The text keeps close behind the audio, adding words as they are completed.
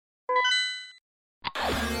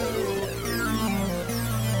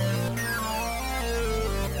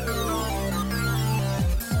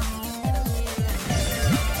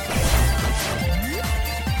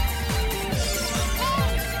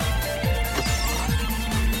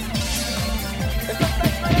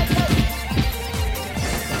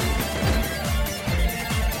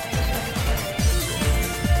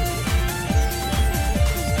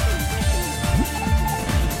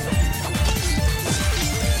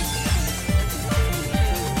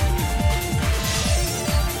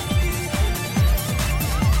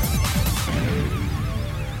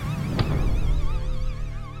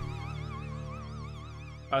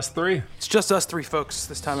Us three. It's just us three folks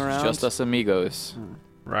this time around. Just us amigos.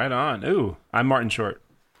 Right on. Ooh, I'm Martin Short.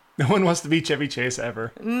 No one wants to be Chevy Chase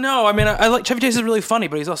ever. No, I mean, I like Chevy Chase is really funny,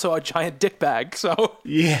 but he's also a giant dick bag, so.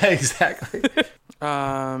 Yeah, exactly.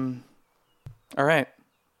 All right.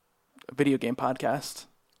 A video game podcast.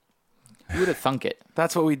 Who would have thunk it?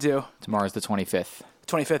 That's what we do. Tomorrow's the 25th.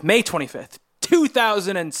 May 25th,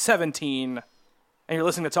 2017. And you're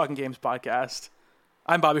listening to Talking Games Podcast.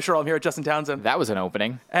 I'm Bobby Sherrill. I'm here with Justin Townsend. That was an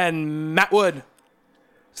opening. And Matt Wood.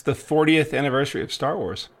 It's the 40th anniversary of Star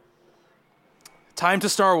Wars. Time to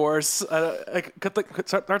Star Wars. Start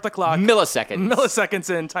the clock. Milliseconds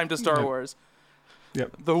In. Time to Star Wars.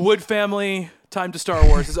 Yep. The Wood family. Time to Star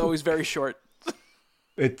Wars is always very short.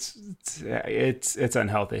 It's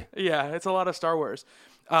unhealthy. Yeah, it's a lot of Star Wars.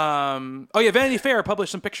 Vanity Fair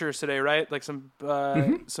published some pictures today, right? Like some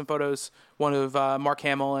photos. One of Mark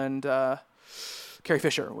Hamill and Carrie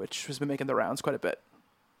Fisher, which has been making the rounds quite a bit.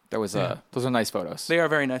 Those are nice photos. They are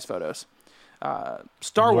very nice photos.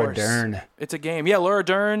 Star Wars. Dern. It's a game. Yeah, Laura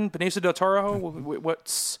Dern, Benicio del Toro.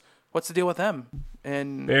 What's the deal with them?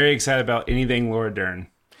 And very excited about anything Laura Dern.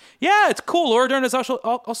 Yeah, it's cool. Laura Dern is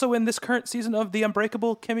also in this current season of The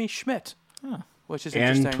Unbreakable Kimmy Schmidt, which is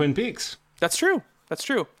interesting. And Twin Peaks. That's true.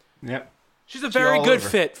 Yep. She's a very good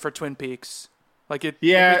fit for Twin Peaks.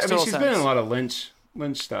 Yeah, it makes she's sense. been in a lot of Lynch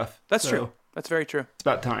stuff. That's true. That's very true. It's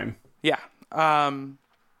about time. Yeah. Well,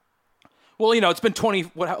 it's been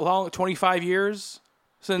 25 years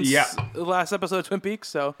since the last episode of Twin Peaks,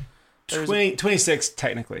 so 26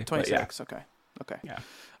 technically. 26. Yeah. Okay. Yeah.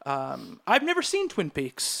 I've never seen Twin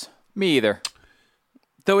Peaks. Me either.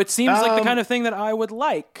 Though it seems like the kind of thing that I would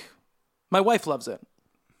like. My wife loves it.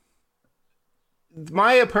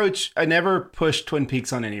 My approach, I never push Twin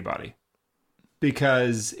Peaks on anybody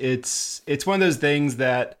because it's one of those things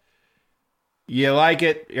that you like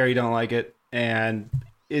it or you don't like it, and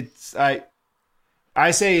I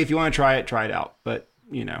say if you want to try it out, but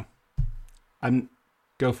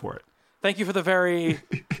go for it. Thank you for the very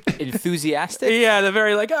enthusiastic. Yeah, the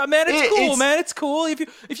very it's cool.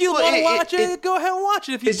 If you want to watch it, go ahead and watch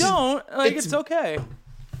it. If you don't, it's okay.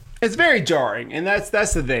 It's very jarring, and that's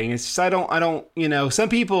the thing. It's just I don't some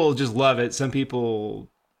people just love it. Some people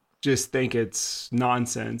just think it's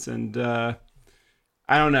nonsense, and I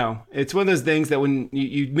don't know. It's one of those things that when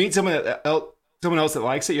you meet someone else that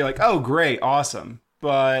likes it, you're like, oh, great, awesome.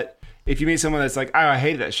 But if you meet someone that's like, oh, I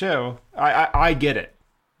hated that show, I get it,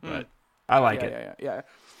 but I like it. Yeah.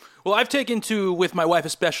 Well, I've taken to, with my wife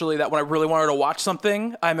especially, that when I really want her to watch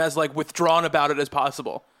something, I'm as withdrawn about it as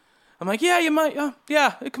possible. I'm like, yeah, you might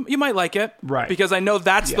like it. Right. Because I know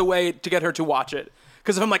that's the way to get her to watch it.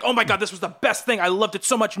 Because if I'm like, oh my God, this was the best thing. I loved it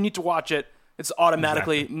so much. You need to watch it. It's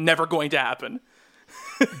automatically never going to happen.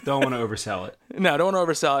 Don't want to oversell it. No, don't want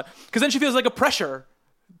to oversell it. Because then she feels like a pressure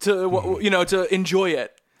to, to enjoy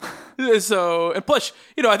it. So, and plus,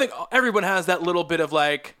 I think everyone has that little bit of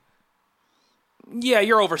you're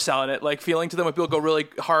overselling it, feeling to them when people go really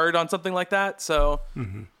hard on something like that. So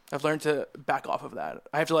I've learned to back off of that.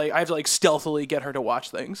 I have to stealthily get her to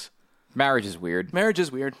watch things. Marriage is weird.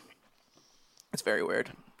 It's very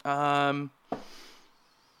weird.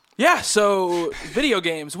 So video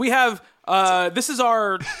games. We have this is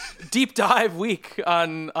our deep dive week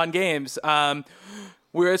on games.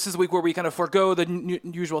 This is a week where we kind of forego the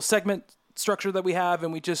usual segment structure that we have,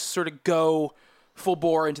 and we just sort of go full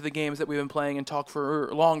bore into the games that we've been playing and talk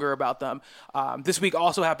for longer about them. This week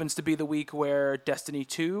also happens to be the week where Destiny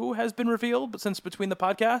 2 has been revealed, since between the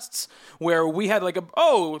podcasts, where we had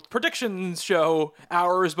predictions show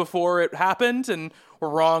hours before it happened, and we're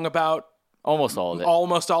wrong about almost all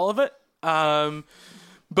of it.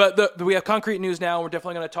 But we have concrete news now, and we're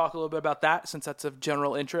definitely going to talk a little bit about that, since that's of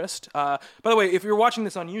general interest. By the way, if you're watching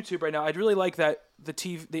this on YouTube right now, I'd really like that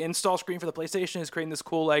the install screen for the PlayStation is creating this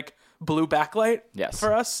cool blue backlight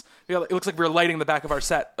for us. It looks like we're lighting the back of our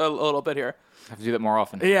set a little bit here. Have to do that more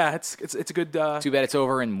often. Yeah, it's a good. Too bad it's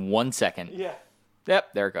over in 1 second. Yeah.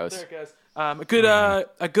 Yep, there it goes. A good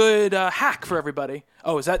hack for everybody.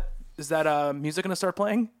 Oh, is that music going to start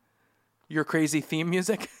playing? Your crazy theme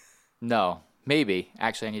music? No. Maybe.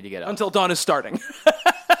 Actually, I need to get up. Until Dawn is starting.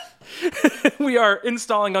 We are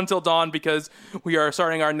installing Until Dawn because we are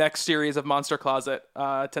starting our next series of Monster Closet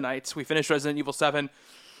tonight. We finished Resident Evil 7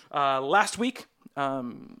 last week.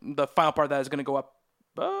 The final part of that is going to go up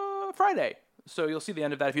Friday. So you'll see the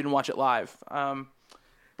end of that if you didn't watch it live.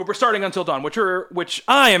 But we're starting Until Dawn, which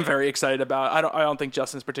I am very excited about. I don't think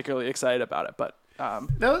Justin's particularly excited about it, but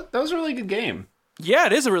that was a really good game. Yeah,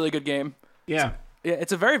 it is a really good game. Yeah.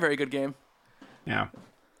 It's a very, very good game. Yeah.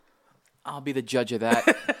 I'll be the judge of that.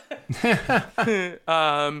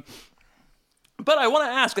 But I want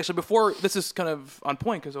to ask, actually, before this is kind of on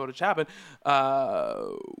point because of what just happened,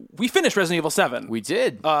 we finished Resident Evil 7. We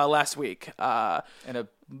did. Last week. And a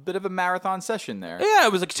bit of a marathon session there. Yeah,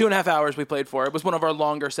 it was like 2.5 hours we played for. It was one of our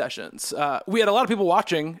longer sessions. We had a lot of people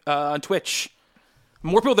watching on Twitch.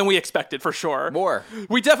 More people than we expected, for sure. More.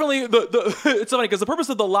 We definitely, it's so funny because the purpose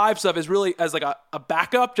of the live stuff is really as like a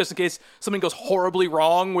backup, just in case something goes horribly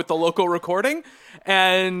wrong with the local recording.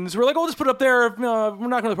 And so we're like, we'll just put it up there. We're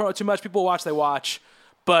not going to promote too much. People watch, they watch.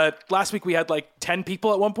 But last week we had like 10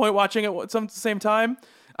 people at one point watching at the same time.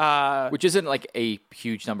 Which isn't like a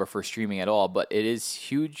huge number for streaming at all, but it is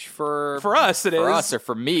huge for us. It is. For us or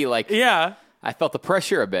for me. Like, yeah. I felt the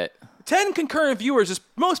pressure a bit. 10 concurrent viewers is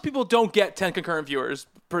most people don't get 10 concurrent viewers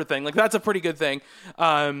per thing. Like that's a pretty good thing.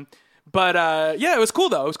 But yeah, it was cool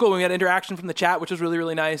though. It was cool. We had interaction from the chat, which was really,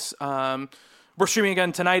 really nice. We're streaming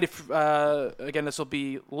again tonight. If again, this will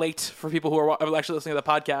be late for people who are actually listening to the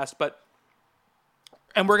podcast,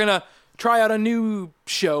 and we're gonna try out a new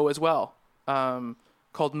show as well,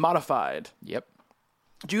 called Modified. Yep.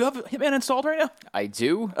 Do you have Hitman installed right now? I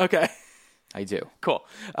do. Okay. I do. Cool.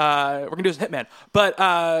 We're going to do some Hitman. But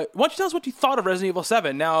why don't you tell us what you thought of Resident Evil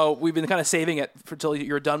 7? Now, we've been kind of saving it until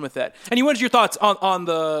you're done with it. And you wanted your thoughts on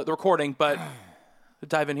the recording, but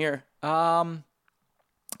dive in here. I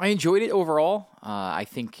enjoyed it overall. I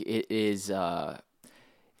think it is a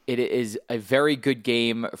very good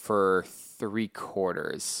game for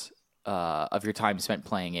 3/4 of your time spent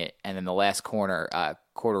playing it. And then the last quarter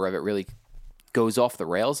of it really goes off the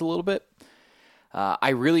rails a little bit. I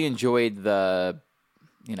really enjoyed the,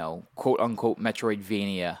 quote unquote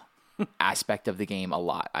Metroidvania aspect of the game a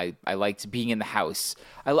lot. I liked being in the house.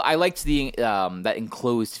 I liked the that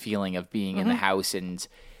enclosed feeling of being in the house and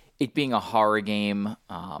it being a horror game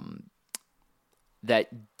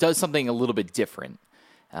that does something a little bit different.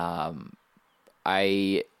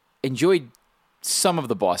 I enjoyed some of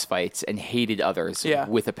the boss fights and hated others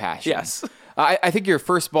with a passion. Yes. I think your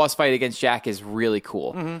first boss fight against Jack is really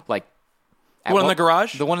cool. Like, the one in the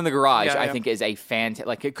garage? The one in the garage, Yeah, I think, is a fantastic.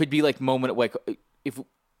 Like, it could be like moment. Like, if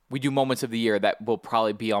we do moments of the year, that will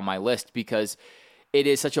probably be on my list because it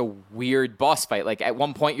is such a weird boss fight. Like, at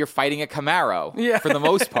one point, you're fighting a Camaro for the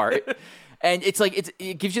most part, and it's like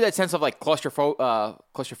it gives you that sense of like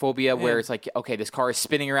claustrophobia, where it's like, okay, this car is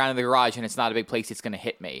spinning around in the garage, and it's not a big place; it's going to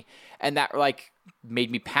hit me, and that like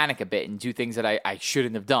made me panic a bit and do things that I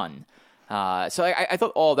shouldn't have done. So I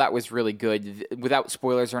thought all that was really good. Without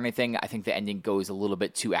spoilers or anything, I think the ending goes a little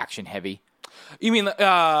bit too action heavy. You mean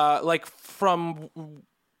like from?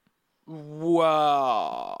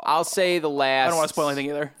 I'll say the last. I don't want to spoil anything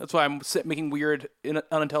either. That's why I'm making weird,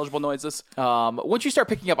 unintelligible noises. Once you start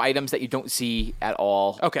picking up items that you don't see at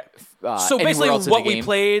all. Okay. So basically, what we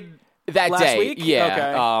played that last day, week?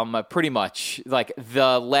 yeah, Okay. pretty much like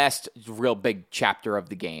the last real big chapter of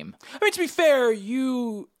the game. I mean, to be fair,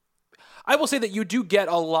 I will say that you do get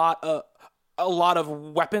a lot of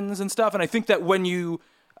weapons and stuff, and I think that when you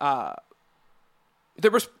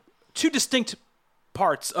there was two distinct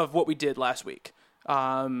parts of what we did last week.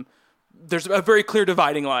 There's a very clear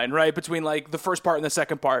dividing line, right, between like the first part and the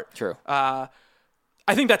second part. True. I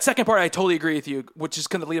think that second part, I totally agree with you, which is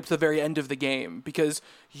going to lead up to the very end of the game, because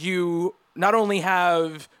you not only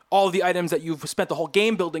have all the items that you've spent the whole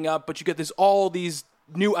game building up, but you get all these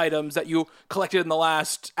new items that you collected in the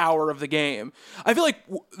last hour of the game. I feel like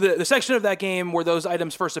the section of that game where those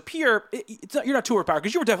items first appear, you're not too overpowered,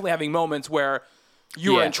 because you were definitely having moments where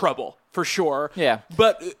you were in trouble, for sure. Yeah.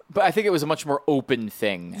 But I think it was a much more open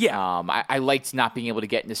thing. Yeah. I liked not being able to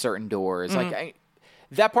get into certain doors. Like,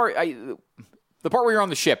 that part, the part where you're on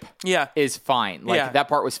the ship is fine. Like, that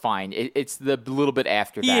part was fine. It's the little bit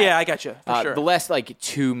after that. Yeah, I got you, for sure. The last, like,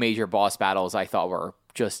 two major boss battles I thought were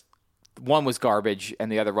just... One was garbage,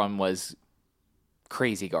 and the other one was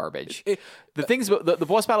crazy garbage. The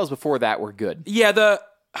boss battles before that were good. Yeah,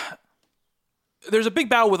 there's a big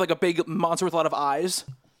battle with like a big monster with a lot of eyes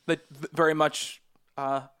that very much,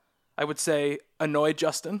 I would say, annoyed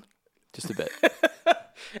Justin. Just a bit.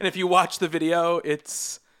 And if you watch the video,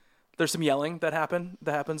 there's some yelling that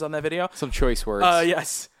happens on that video. Some choice words.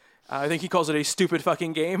 Yes. I think he calls it a stupid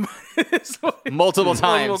fucking game. Multiple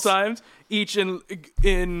times. Each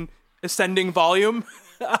in ascending volume.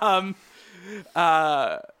 That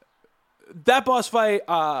boss fight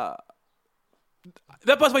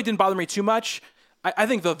didn't bother me too much. I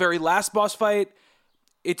think the very last boss fight,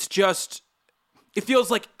 it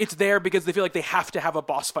feels like it's there because they feel like they have to have a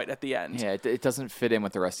boss fight at the end. Yeah, it doesn't fit in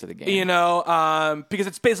with the rest of the game. Because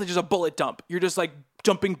it's basically just a bullet dump. You're just like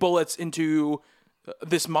dumping bullets into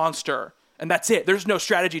this monster, and that's it. There's no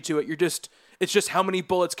strategy to it. It's just how many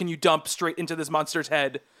bullets can you dump straight into this monster's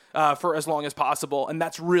head. for as long as possible, and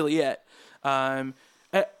that's really it.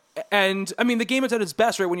 And I mean, the game is at its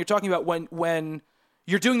best, right? When you're talking about when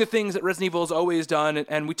you're doing the things that Resident Evil has always done,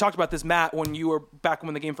 and we talked about this, Matt, when you were back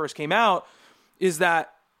when the game first came out, is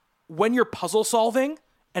that when you're puzzle solving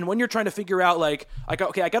and when you're trying to figure out, like, I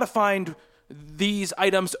got to find these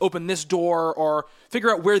items to open this door, or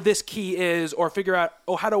figure out where this key is, or figure out,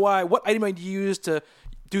 what item I use to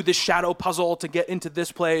do this shadow puzzle to get into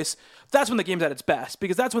this place. That's when the game's at its best,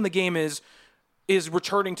 because that's when the game is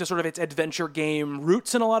returning to sort of its adventure game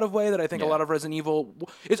roots in a lot of way that I think a lot of Resident Evil,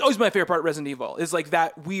 it's always my favorite part of Resident Evil, is like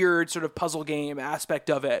that weird sort of puzzle game aspect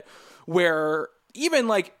of it, where even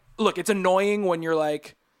like, look, it's annoying when you're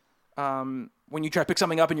like, when you try to pick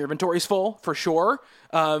something up and your inventory's full, for sure.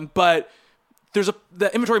 But the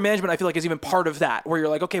inventory management, I feel like, is even part of that, where you're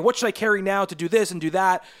like, okay, what should I carry now to do this and do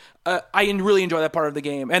that? I really enjoy that part of the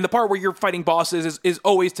game. And the part where you're fighting bosses is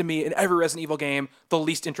always, to me, in every Resident Evil game, the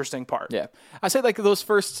least interesting part. Yeah. I say, like, those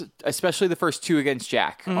first, especially the first two against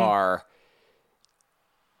Jack, are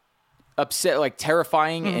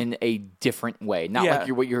terrifying in a different way. Not like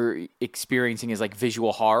what you're experiencing is like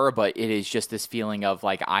visual horror, but it is just this feeling of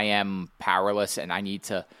like, I am powerless and I need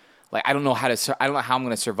to, like, I don't know how I'm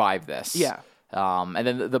going to survive this. Yeah. And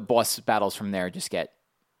then the boss battles from there just get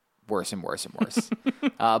worse and worse and worse.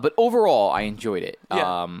 But overall, I enjoyed it.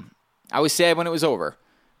 Yeah. I was sad when it was over.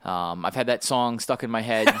 I've had that song stuck in my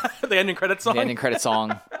head. The ending credit song? The ending credit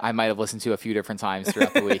song. I might have listened to a few different times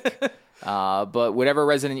throughout the week. But whatever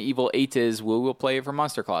Resident Evil 8 is, we will play it for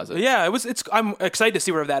Monster Closet. Yeah, I'm excited to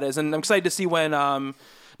see whatever that is. And I'm excited to see when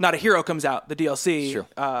Not a Hero comes out, the DLC.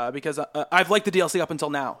 Sure. Because I've liked the DLC up until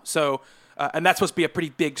now. So, and that's supposed to be a pretty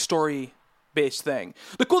big story-based thing.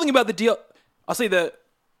 The cool thing about the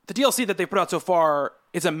DLC that they put out so far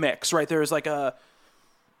is a mix, right? There's like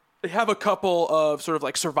they have a couple of sort of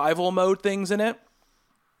like survival mode things in it.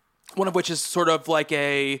 One of which is sort of like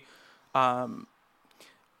a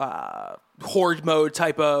horde mode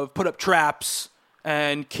type of put up traps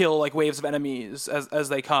and kill like waves of enemies as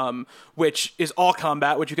they come, which is all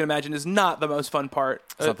combat, which you can imagine is not the most fun part.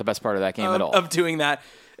 It's not the best part of that game at all. Of doing that.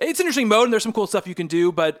 It's an interesting mode, and there's some cool stuff you can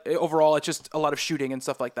do, but overall, it's just a lot of shooting and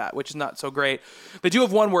stuff like that, which is not so great. They do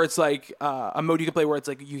have one where it's like a mode you can play where it's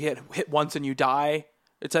like you hit once and you die,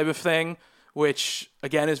 type of thing, which,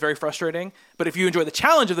 again, is very frustrating. But if you enjoy the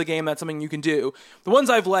challenge of the game, that's something you can do. The ones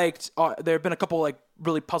I've liked, there have been a couple like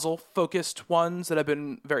really puzzle-focused ones that have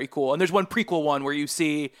been very cool. And there's one prequel one where you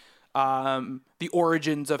see the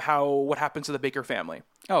origins of what happens to the Baker family.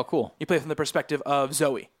 Oh, cool. You play from the perspective of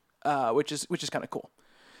Zoe, which is kind of cool.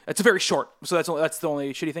 It's very short, so that's the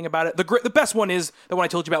only shitty thing about it. The best one is the one I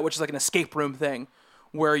told you about, which is like an escape room thing,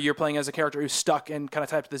 where you're playing as a character who's stuck and kind of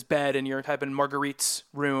tied up to this bed, and you're typing Marguerite's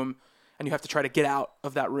room, and you have to try to get out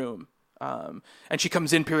of that room. And she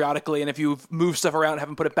comes in periodically, and if you move stuff around and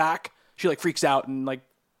haven't put it back, she like freaks out and like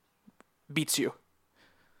beats you.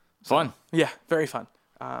 Fun. Yeah, very fun.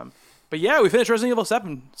 But yeah, we finished Resident Evil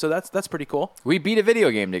 7, so that's pretty cool. We beat a video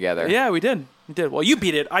game together. Yeah, we did. Well, you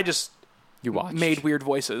beat it. I just watched. Made weird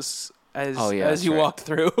voices as you walked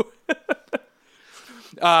through.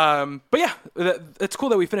 But yeah, it's cool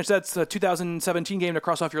that we finished. That's a 2017 game to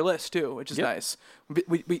cross off your list too, which is nice.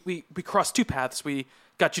 We crossed two paths. We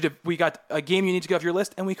got a game you need to go off your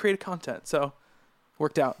list, and we created content. So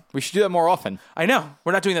worked out. We should do that more often. I know.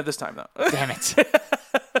 We're not doing that this time though. Damn it.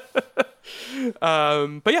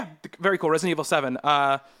 But yeah, very cool. Resident Evil 7.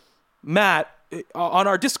 Matt, on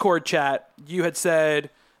our Discord chat, you had said,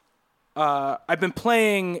 I've been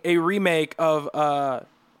playing a remake of an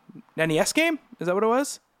NES game. Is that what it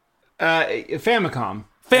was? Famicom.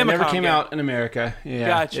 Famicom. It never came out in America. Yeah.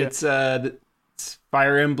 Gotcha. It's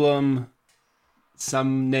Fire Emblem,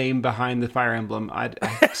 some name behind the Fire Emblem. I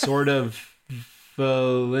sort of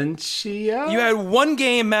Valencia. You had one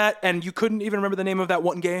game, Matt, and you couldn't even remember the name of that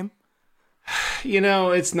one game?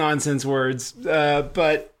 It's nonsense words.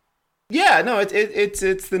 But yeah, no,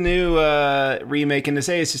 it's the new remake, and to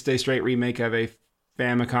say it's just a straight remake of a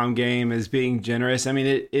Famicom game is being generous. I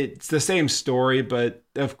mean, it's the same story, but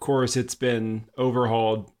of course it's been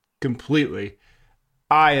overhauled completely.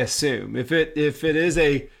 I assume if it is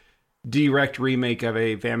a direct remake of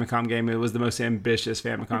a Famicom game, it was the most ambitious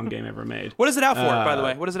Famicom game ever made. What is it out for, by the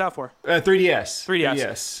way? What is it out for? 3DS.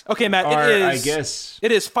 3DS. Okay, Matt,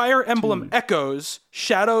 it is Fire Emblem Echoes,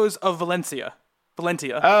 Shadows of Valentia.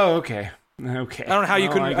 Oh, okay. I don't know how you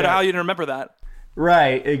how you didn't remember that.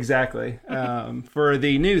 Right, exactly. For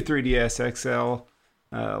the new 3DS XL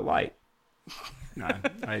Lite. No,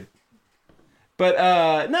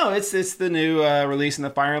 it's the new release in the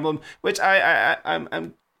Fire Emblem, which I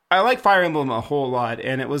like Fire Emblem a whole lot,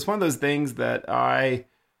 and it was one of those things that I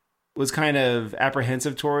was kind of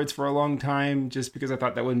apprehensive towards for a long time, just because I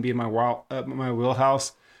thought that wouldn't be in my my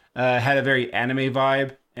wheelhouse. Had a very anime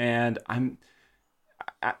vibe, and and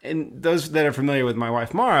those that are familiar with my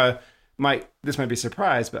wife Mara might be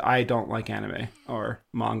surprised, but I don't like anime or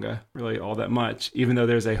manga really all that much, even though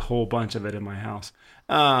there's a whole bunch of it in my house.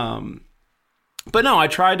 But no, I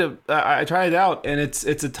tried it out, and it's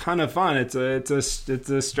a ton of fun. It's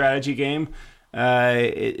a strategy game.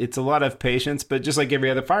 It's a lot of patience, but just like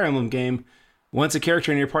every other Fire Emblem game, once a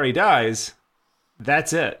character in your party dies,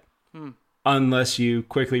 that's it. Unless you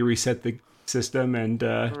quickly reset the system and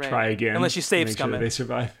try again. Unless you save sure they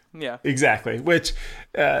survive. Yeah, exactly. Which,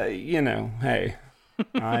 hey,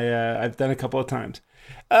 I've done a couple of times.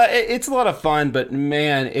 It's a lot of fun, but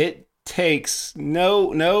man, it takes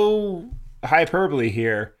no hyperbole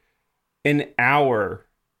here, an hour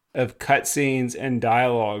of cutscenes and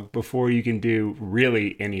dialogue before you can do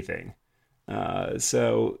really anything.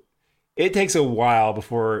 So it takes a while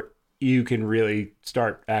before you can really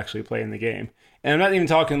start actually playing the game. And I'm not even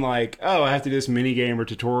talking like, oh, I have to do this mini game or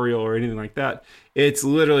tutorial or anything like that. It's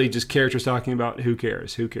literally just characters talking about who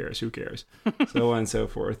cares, so on and so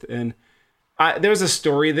forth. And there's a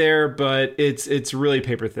story there, but it's really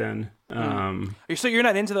paper thin. So you're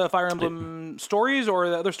not into the Fire Emblem stories, or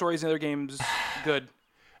the other stories in other games good?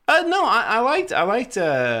 No, I liked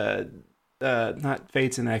not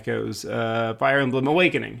Fates and Echoes, Fire Emblem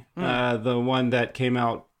Awakening, the one that came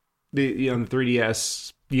out on the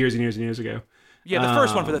 3DS years and years and years ago. Yeah, the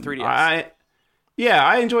first one for the 3DS.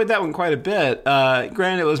 I enjoyed that one quite a bit.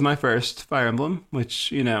 Granted, it was my first Fire Emblem,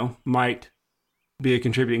 which might be a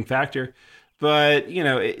contributing factor, but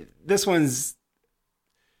this one's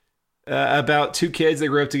about two kids that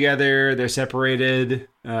grew up together. They're separated,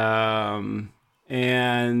 and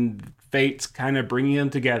fate's kind of bringing them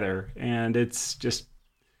together, and it's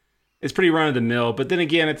pretty run of the mill. But then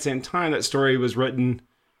again, at the same time, that story was written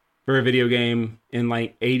for a video game in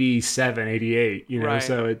like 87, 88, right.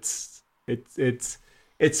 So it's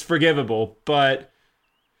forgivable, but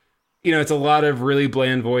it's a lot of really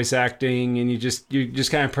bland voice acting, and you're just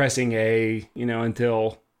kind of pressing A,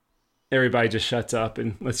 until everybody just shuts up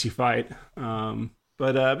and lets you fight. But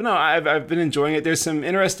no, I've been enjoying it. There's some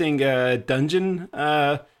interesting dungeon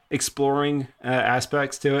exploring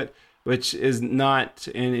aspects to it, which is not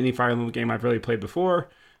in any Fire Emblem game I've really played before.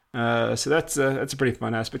 So that's a pretty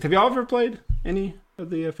fun aspect. Have y'all ever played any of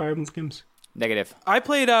the Fire Emblem games? Negative. I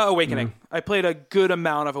played Awakening. I played a good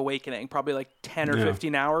amount of Awakening, probably like 10 or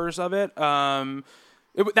 15 hours of it.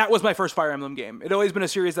 That was my first Fire Emblem game. It'd always been a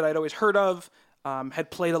series that I'd always heard of.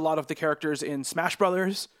 Had played a lot of the characters in Smash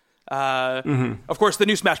Brothers. Of course, the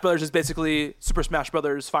new Smash Brothers is basically Super Smash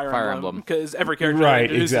Brothers Fire Emblem, because every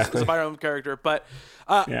character is a Fire Emblem character. But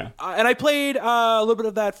and I played a little bit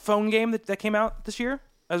of that phone game that came out this year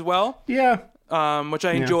as well. Yeah, which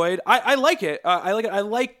I enjoyed. I like it. I like it. I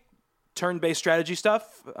like turn-based strategy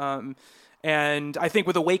stuff. And I think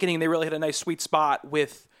with Awakening, they really hit a nice sweet spot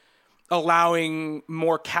with allowing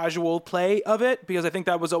more casual play of it, because I think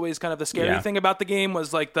that was always kind of the scary thing about the game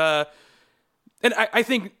was like and I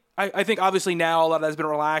think obviously now a lot of that has been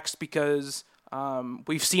relaxed because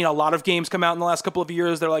we've seen a lot of games come out in the last couple of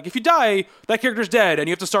years. They're like, if you die, that character's dead and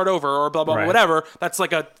you have to start over or blah, blah, blah, whatever. That's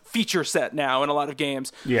like a feature set now in a lot of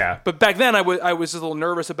games. Yeah. But back then I was a little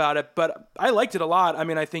nervous about it, but I liked it a lot. I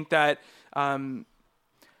mean, I think that, I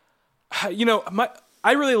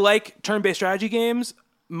really like turn-based strategy games.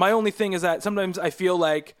 My only thing is that sometimes I feel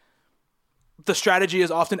like the strategy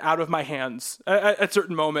is often out of my hands at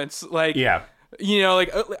certain moments. Like,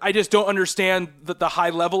 I just don't understand the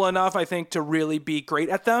high level enough, I think, to really be great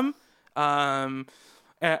at them. And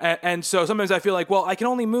so sometimes I feel like, well, I can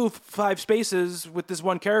only move 5 spaces with this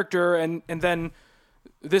one character, and then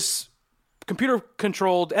this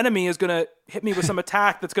computer-controlled enemy is going to hit me with some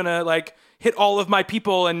attack that's going to, like, hit all of my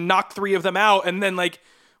people and knock 3 of them out, and then, like,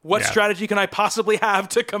 what strategy can I possibly have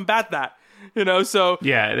to combat that? So...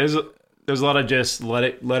 Yeah, there's a lot of just let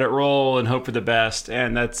it roll and hope for the best,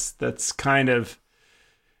 and that's kind of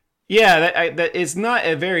that it's not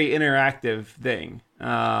a very interactive thing. To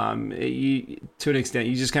an extent,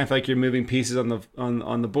 you just kind of feel like you're moving pieces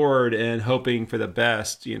on the board and hoping for the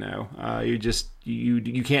best. You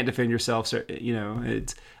can't defend yourself.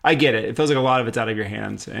 I get it. It feels like a lot of it's out of your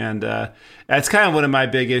hands, and that's kind of one of my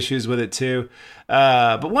big issues with it too.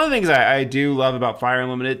 But one of the things I do love about Fire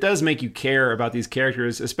Emblem, and it does make you care about these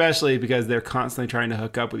characters, especially because they're constantly trying to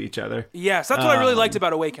hook up with each other. Yes, that's what I really liked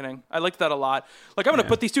about Awakening. I liked that a lot. Like, I'm going to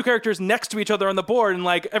put these two characters next to each other on the board, and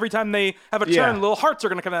like every time they have a turn, little hearts are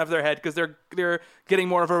going to come out of their head because they're getting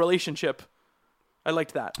more of a relationship. I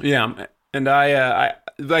liked that. Yeah, And I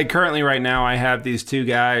like currently right now I have these two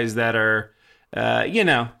guys that are,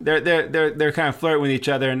 they're kind of flirting with each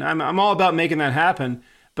other, and I'm all about making that happen.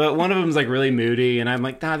 But one of them's like really moody, and I'm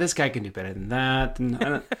like, nah, this guy can do better than that.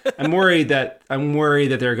 And I'm worried that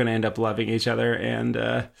they're going to end up loving each other, and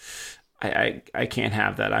I can't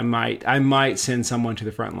have that. I might send someone to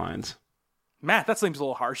the front lines. Matt, that seems a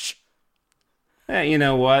little harsh. You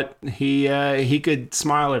know what? He could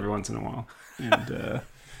smile every once in a while, and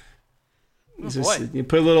you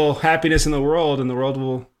put a little happiness in the world, and the world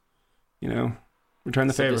will, return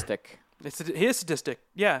the favor. Sadistic. He is sadistic.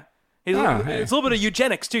 Yeah. It's Hey. a little bit of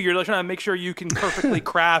eugenics too. You're like trying to make sure you can perfectly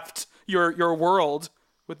craft your world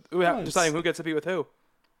without deciding who gets to be with who.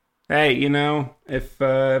 Hey, if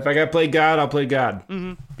I got to play God, I'll play God.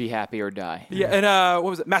 Be happy or die. Yeah, and what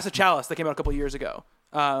was it? Massive Chalice that came out a couple of years ago.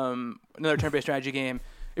 Another turn-based strategy game.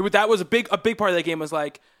 That was a big part of that game was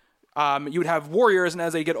like you would have warriors, and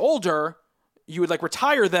as they get older, you would like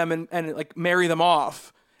retire them and like marry them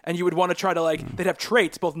off. And you would want to try to they'd have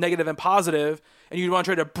traits, both negative and positive, and you'd want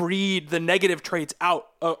to try to breed the negative traits out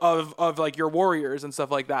of like your warriors and stuff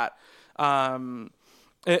like that. And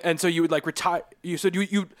so you would like retire. You said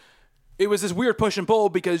you it was this weird push and pull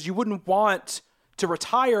because you wouldn't want to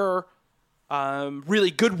retire really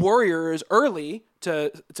good warriors early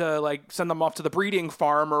to like send them off to the breeding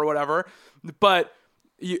farm or whatever, but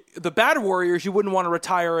the bad warriors you wouldn't want to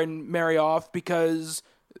retire and marry off because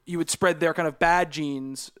you would spread their kind of bad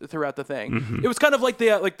genes throughout the thing. Mm-hmm. It was kind of like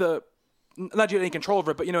the not you had any control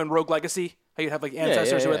over it, but in Rogue Legacy, how you'd have like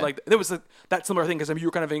ancestors who had there was that similar thing because you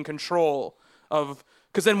were kind of in control of,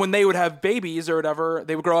 because then when they would have babies or whatever,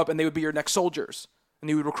 they would grow up and they would be your next soldiers and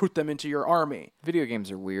you would recruit them into your army. Video games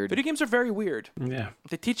are weird. Video games are very weird. Yeah.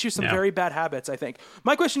 They teach you some very bad habits, I think.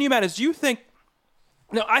 My question to you, Matt, is do you think,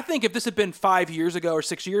 I think if this had been 5 years ago or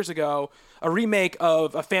 6 years ago, a remake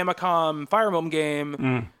of a Famicom Fire Emblem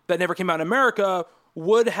game that never came out in America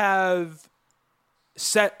would have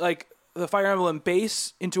set like the Fire Emblem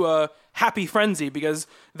base into a happy frenzy because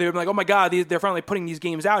they were like, oh my God, they're finally putting these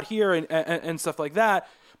games out here and stuff like that.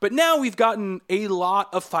 But now we've gotten a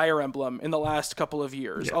lot of Fire Emblem in the last couple of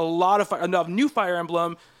years. Yeah. A lot of new Fire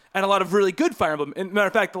Emblem and a lot of really good Fire Emblem. And matter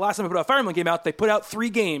of fact, the last time I put a Fire Emblem game out, they put out 3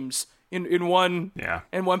 games in one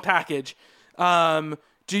package.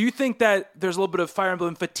 Do you think that there's a little bit of Fire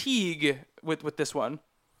Emblem fatigue with this one?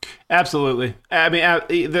 Absolutely. I mean,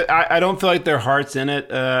 I don't feel like their heart's in it.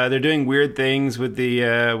 They're doing weird things with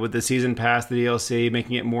the season pass, the DLC,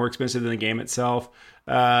 making it more expensive than the game itself.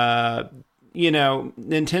 Nintendo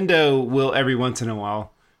will every once in a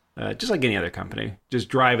while, just like any other company, just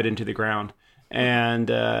drive it into the ground. And,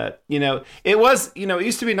 it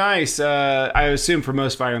used to be nice, I assume for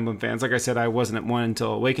most Fire Emblem fans. Like I said, I wasn't at one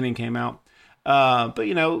until Awakening came out. By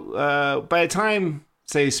the time,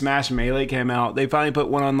 say, Smash Melee came out, they finally put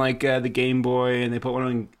one on, the Game Boy, and they put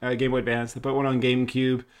one on Game Boy Advance, they put one on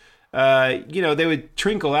GameCube. They would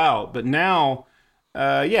trickle out. But now,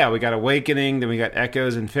 we got Awakening, then we got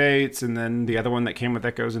Echoes and Fates, and then the other one that came with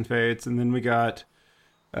Echoes and Fates, and then we got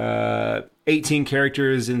 18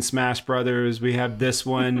 characters in Smash Brothers. We have this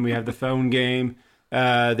one. We have the phone game.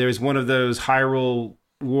 There's one of those Hyrule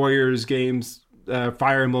Warriors games,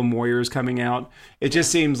 Fire Emblem Warriors coming out. It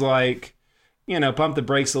just seems like, pump the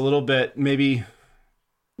brakes a little bit, maybe.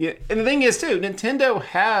 Yeah, and the thing is too, Nintendo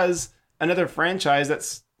has another franchise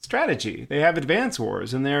that's strategy. They have Advance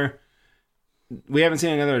Wars, and we haven't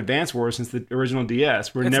seen another Advance Wars since the original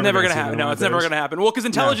DS. It's never going to happen. No, it's never going to happen. Well, because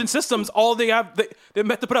Intelligent Systems, all they have, they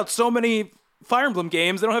have to put out so many Fire Emblem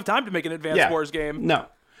games, they don't have time to make an Advance Wars game. No,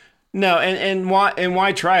 and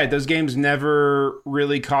why try it? Those games never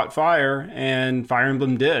really caught fire, and Fire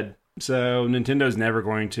Emblem did. So Nintendo's never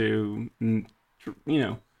going to,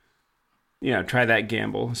 try that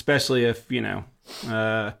gamble, especially if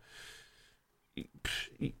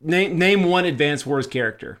name one Advance Wars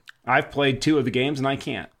character. I've played 2 of the games and I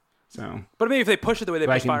can't. So, but maybe if they push it the way they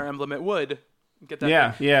push Fire Emblem, it would get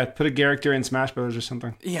that. Yeah. Put a character in Smash Brothers or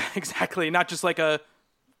something. Yeah, exactly. Not just like a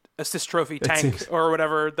assist trophy tank or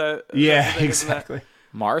whatever. Exactly.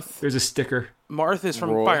 Marth. There's a sticker. Marth is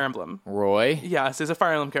from Fire Emblem. Roy. Yes, there's a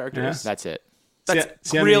Fire Emblem character. Yeah. That's it.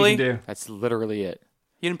 That's really. That's literally it.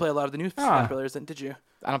 You didn't play a lot of the new Smash Brothers, did you?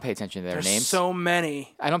 I don't pay attention to their There's names. So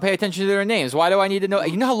many. I don't pay attention to their names. Why do I need to know?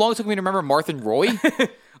 You know how long it took me to remember Marth and Roy?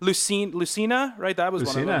 Lucina, right? That was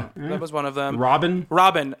one of them. Yeah. That was one of them.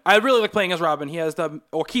 Robin. I really like playing as Robin. He has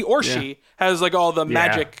she has like all the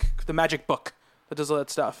magic book that does all that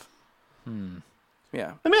stuff.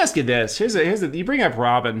 Yeah. Let me ask you this. You bring up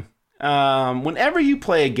Robin. Whenever you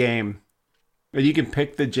play a game where you can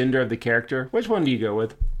pick the gender of the character, which one do you go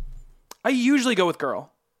with? I usually go with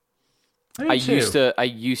girl. I used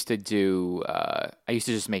to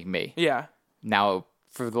just make me. Yeah. Now,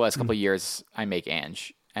 for the last couple of years, I make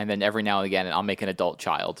Ange. And then every now and again, I'll make an adult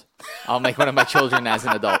child. I'll make one of my children as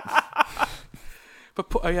an adult.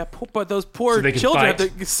 But those poor children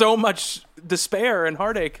have so much despair and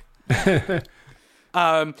heartache.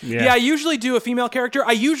 I usually do a female character.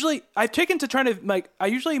 I've taken to trying to I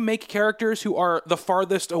usually make characters who are the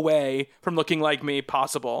farthest away from looking like me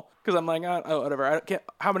possible. Because I'm like, oh, whatever.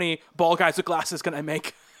 How many bald guys with glasses can I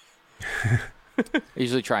make? I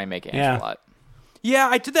usually try and make Ange a lot. Yeah,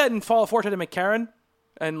 I did that in Fallout 4. I tried to make Karen,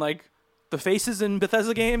 and like the faces in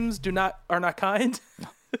Bethesda games are not kind.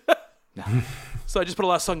 No. So I just put a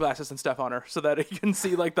lot of sunglasses and stuff on her so that you can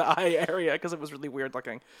see like the eye area because it was really weird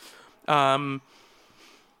looking. And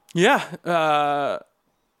I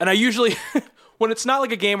usually, when it's not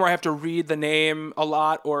like a game where I have to read the name a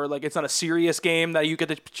lot or like it's not a serious game that you get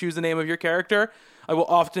to choose the name of your character,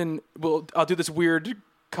 I'll do this weird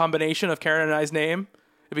combination of Karen and I's name.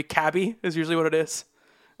 It'd be Cabby is usually what it is.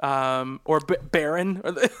 Or Baron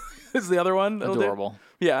is the other one. Adorable.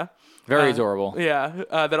 Yeah. Very adorable. Yeah.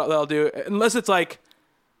 That'll do. Unless it's like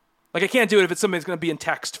I can't do it if it's something that's going to be in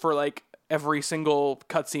text for like every single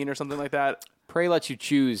cutscene or something like that. Prey lets you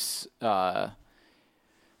choose the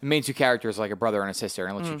main two characters, like a brother and a sister,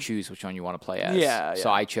 and lets you choose which one you want to play as. Yeah. So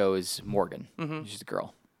I chose Morgan. She's a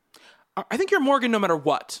girl. I think you're Morgan no matter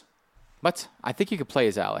what. But I think you could play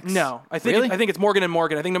as Alex. No, I think Really? I think it's Morgan and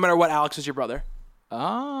Morgan. I think no matter what, Alex is your brother.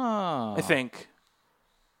 Oh. I think.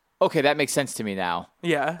 Okay, that makes sense to me now.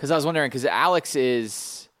 Yeah. Because I was wondering, because Alex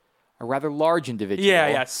is a rather large individual. Yeah.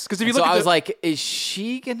 Yes. Because if you look, I was like, is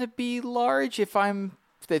she gonna be large if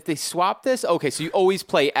they swap this? Okay, so you always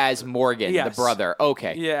play as Morgan, Yes. the brother.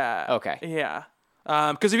 Okay. Yeah. Okay. Yeah.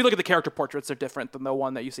 Because if you look at the character portraits, they're different than the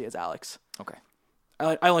one that you see as Alex. Okay.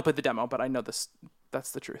 I only played the demo, but I know this.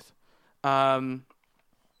 That's the truth. I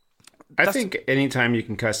think anytime you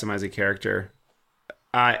can customize a character,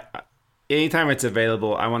 anytime it's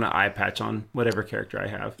available, I want an eye patch on whatever character I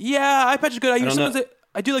have. Yeah, eye patch is good.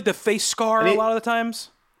 I do like the face scar a lot of the times.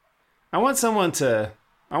 I want someone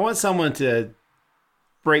to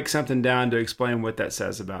break something down to explain what that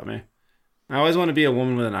says about me. I always want to be a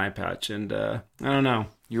woman with an eye patch, and I don't know.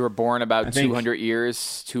 You were born about 200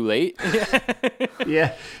 years too late.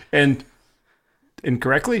 Yeah, and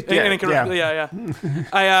incorrectly. Yeah, incorrectly. Yeah.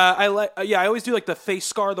 I always do like the face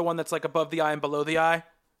scar, the one that's like above the eye and below the eye.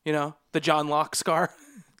 You know, the John Locke scar.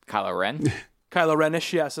 Kylo Ren. Kylo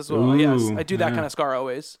Renish, yes, as well. Ooh, yes, I do that kind of scar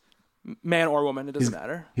always. Man or woman, it doesn't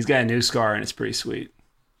matter. He's got a new scar, and it's pretty sweet.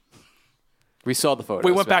 We saw the photos.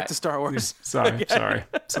 We went back to Star Wars. Sorry.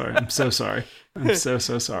 I'm so sorry. I'm so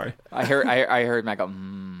sorry. I heard Matt go,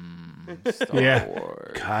 Star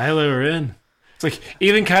Wars. Kylo Ren. It's like,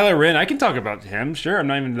 even Kylo Ren, I can talk about him. Sure, I'm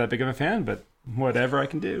not even that big of a fan, but whatever I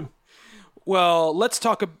can do. Well, let's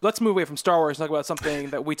move away from Star Wars and talk about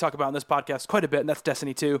something that we talk about on this podcast quite a bit, and that's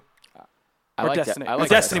Destiny 2. I like Destiny. that. I like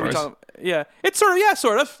Destiny. Star Wars. It's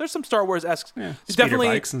sort of. There's some Star Wars-esque. Yeah, It's speeder definitely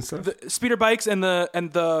bikes and stuff. The speeder bikes and the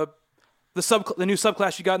new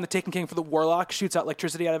subclass you got in the Taken King for the Warlock shoots out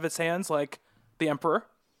electricity out of its hands like the Emperor.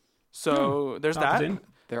 So there's that. Palpatine.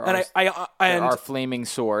 There And are flaming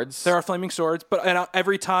swords. there are flaming swords, but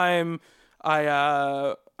every time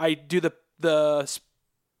I do the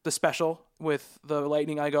special with the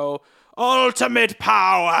lightning, I go ultimate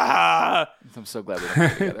power. I'm so glad we don't play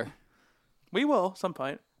together. We will at some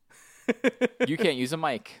point You can't use a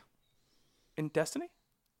mic in Destiny.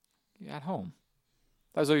 You're at home.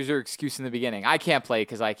 That was always your excuse in the beginning. I can't play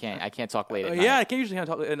because I can't talk late at night. Yeah, I can't usually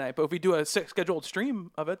talk at night, but if we do a scheduled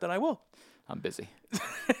stream of it, then I will. I'm busy.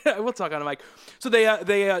 I will talk on a mic. So they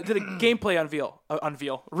did a gameplay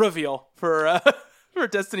reveal for for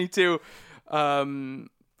Destiny 2, and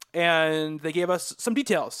they gave us some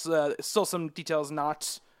details. Still some details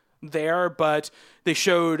not there, but they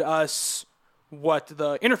showed us what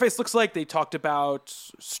the interface looks like. They talked about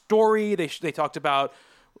story. They talked about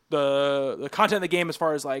the content of the game as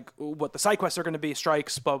far as like what the side quests are going to be,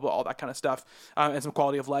 strikes, blah, blah, all that kind of stuff, and some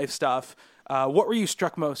quality of life stuff. What were you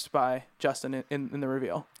struck most by, Justin, in the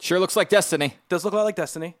reveal? Sure looks like Destiny. Does look a lot like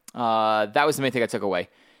Destiny. That was the main thing I took away.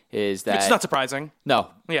 Is that it's not surprising. No.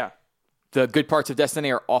 Yeah. The good parts of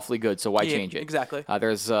Destiny are awfully good, so why change it? Exactly.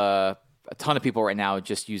 There's a ton of people right now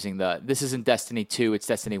just using this isn't Destiny 2, it's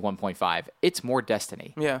Destiny 1.5. It's more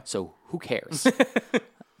Destiny. Yeah. So who cares?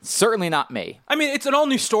 Certainly not me. I mean, it's an all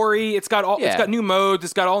new story. It's got it's got new modes.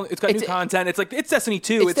 It's got new content. It's like it's Destiny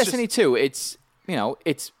 2. It's Destiny 2. It's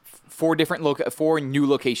it's four new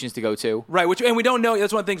locations to go to. Right. And we don't know.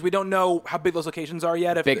 That's one of the things we don't know how big those locations are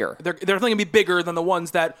yet. If bigger. They're definitely gonna be bigger than the ones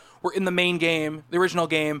that were in the main game, the original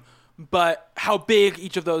game. but how big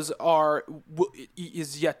each of those are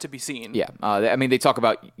is yet to be seen. Yeah, I mean, they talk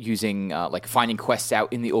about using like finding quests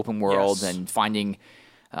out in the open world Yes. and finding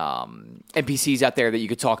NPCs out there that you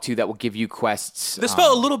could talk to that will give you quests. This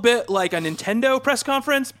felt a little bit like a Nintendo press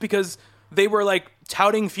conference because they were like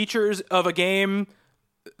touting features of a game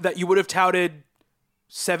that you would have touted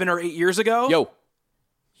 7 or 8 years ago. Yo,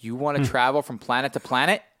 you want to travel from planet to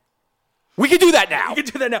planet? We can do that now. You can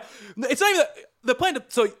do that now. It's not even the plan.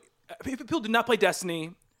 So if people did not play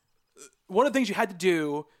Destiny, one of the things you had to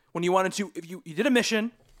do when you wanted to, if you did a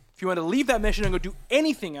mission, if you wanted to leave that mission and go do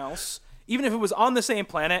anything else, even if it was on the same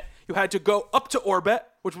planet, you had to go up to orbit,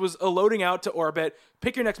 which was a loading out to orbit,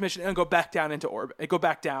 pick your next mission, and go back down into orbit, and go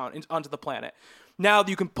back down onto the planet. Now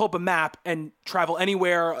you can pull up a map and travel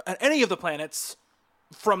anywhere on any of the planets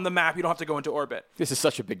from the map. You don't have to go into orbit, This is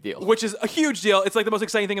such a big deal. which is a huge deal. It's like the most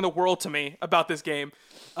exciting thing in the world to me about this game.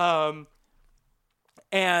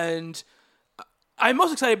 And I'm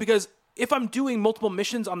most excited because if I'm doing multiple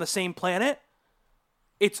missions on the same planet,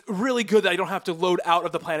 it's really good that I don't have to load out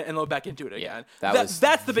of the planet and load back into it again. that's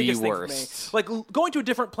the the biggest worst. thing for me. Like going to a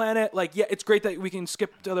different planet, like, yeah, it's great that we can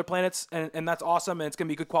skip to other planets and that's awesome and it's going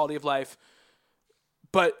to be good quality of life.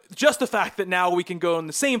 But just the fact that now we can go on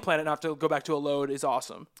the same planet and not have to go back to a load is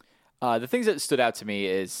awesome. The things that stood out to me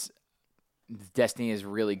is Destiny is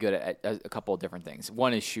really good at a couple of different things.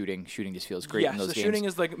 One is shooting. Shooting just feels great in Yes, those the games. shooting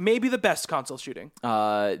is like maybe the best console shooting.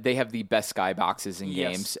 They have the best skyboxes in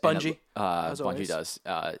Yes, games. Bungie, And as Bungie always. does.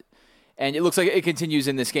 And it looks like it continues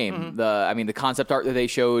in this game. The concept art that they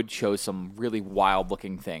showed shows some really wild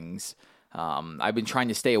looking things. I've been trying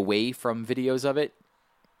to stay away from videos of it.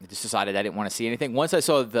 I just decided I didn't want to see anything. Once I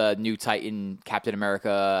saw the new Titan Captain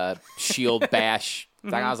America shield bash,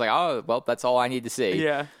 I was like, oh, well, that's all I need to see.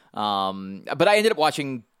 Yeah. But I ended up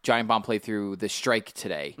watching Giant Bomb play through the Strike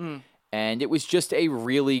today, and it was just a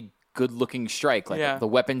really good-looking Strike. Like Yeah. the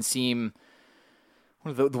weapons seem.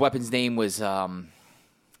 The weapon's name was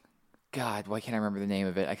God. Why can't I remember the name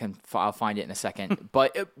of it? I'll find it in a second.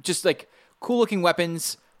 But just like cool-looking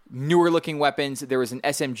weapons, newer-looking weapons. There was an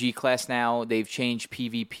SMG class now. They've changed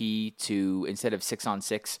PvP to instead of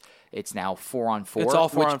 6-on-6, it's now 4-on-4. It's all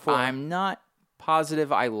 4-on-4. Which I'm not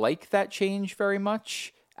positive I like that change very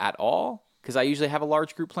much at all because I usually have a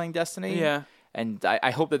large group playing Destiny. Yeah. And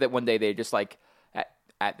I hope that one day they just like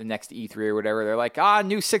at the next E3 or whatever, they're like,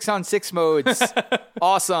 new 6-on-6 modes.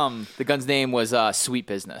 Awesome. The gun's name was Sweet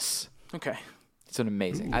Business. Okay. It's an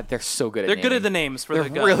amazing. They're so good at They're naming. good at the names for They're the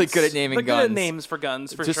guns. really good at naming They're guns. good at names for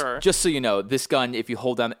guns, for sure. Just so you know, this gun, if you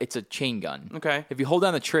hold down, it's a chain gun. Okay. If you hold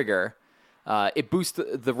down the trigger, it boosts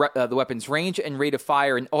the weapon's range and rate of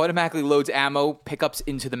fire and automatically loads ammo pickups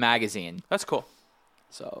into the magazine. That's cool.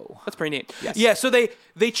 So That's pretty neat. Yes. Yeah, so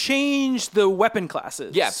they changed the weapon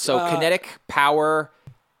classes. yeah, so kinetic, power,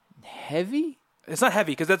 heavy. It's not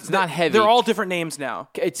heavy because that's not heavy. They're all different names now.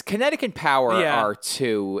 It's kinetic and power Yeah. are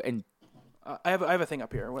two, and I have a thing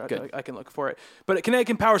up here. I can look for it. But kinetic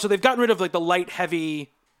and power. So they've gotten rid of like the light,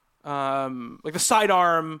 heavy, like the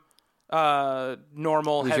sidearm,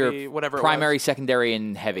 normal, these heavy, are whatever. primary, it was. secondary,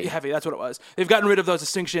 and heavy. Heavy. That's what it was. They've gotten rid of those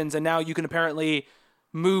distinctions, and now you can apparently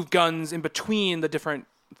move guns in between the different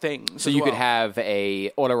things. So you could have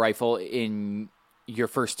a auto rifle in your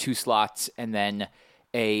first 2 slots, and then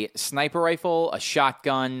a sniper rifle, a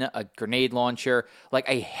shotgun, a grenade launcher, like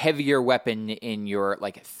a heavier weapon in your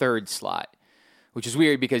like 3rd slot, which is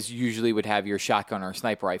weird because you usually would have your shotgun or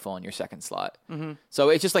sniper rifle in your 2nd slot. Mm-hmm. So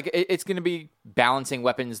it's just like it's going to be balancing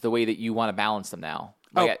weapons the way that you want to balance them now.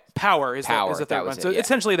 Like power is Power, the that third was one. it, So yeah.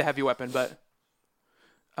 essentially the heavy weapon, but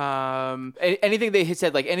anything they had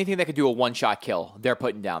said, like anything that could do a 1-shot kill, they're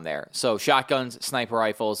putting down there. So shotguns, sniper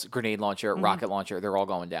rifles, grenade launcher, rocket launcher, they're all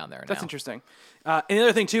going down there. that's now. interesting. And the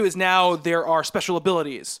other thing too is now there are special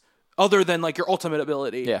abilities other than like your ultimate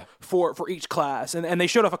ability Yeah. for each class, and they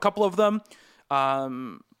showed off a couple of them.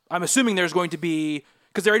 I'm assuming there's going to be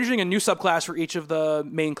because they're introducing a new subclass for each of the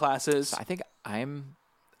main classes. I think I'm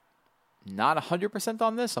not 100%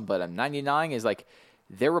 on this, but I'm 99. Is like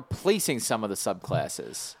they're replacing some of the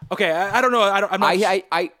subclasses. Okay, I don't know. I'm not.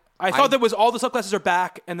 I thought that was all the subclasses are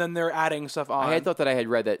back, and then they're adding stuff on. I had thought that I had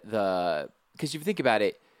read that because if you think about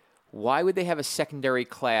it, why would they have a secondary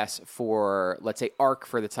class for, let's say, Arc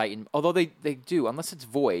for the Titan? Although they do, unless it's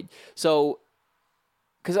Void. So,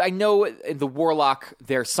 because I know in the Warlock,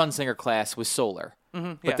 their Sunslinger class was Solar.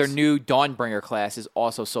 But their yes. new Dawnbringer class is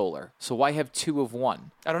also Solar. So why have 2 of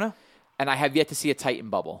 1? I don't know. And I have yet to see a Titan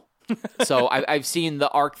bubble. So I've seen the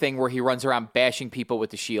Arc thing where he runs around bashing people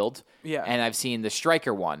with the shield. Yeah. And I've seen the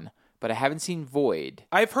Striker one, but I haven't seen Void.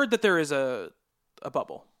 I've heard that there is a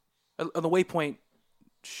bubble on the Waypoint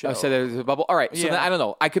show. Oh, so there's a bubble. All right, so Yeah. then I don't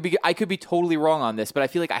know. I could be totally wrong on this, but I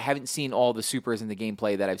feel like I haven't seen all the supers in the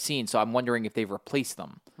gameplay that I've seen, so I'm wondering if they've replaced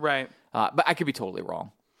them. Right. But I could be totally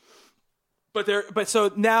wrong. But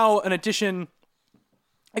so now an addition.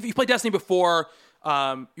 If you played Destiny before,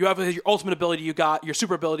 you have your ultimate ability. You got your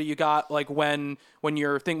super ability. You got like when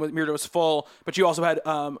your thing with Mirda was full. But you also had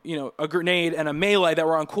a grenade and a melee that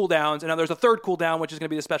were on cooldowns. And now there's a third cooldown, which is going to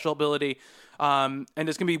be the special ability. And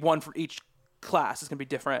there's going to be one for each class. It's going to be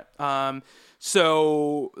different.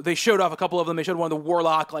 So they showed off a couple of them. They showed one of the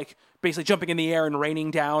Warlock, like basically jumping in the air and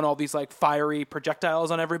raining down all these like fiery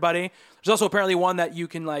projectiles on everybody. There's also apparently one that you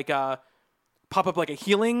can like pop up like a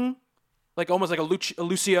healing, like almost like a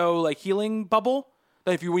Lucio like healing bubble.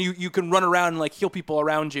 That if you can run around and like heal people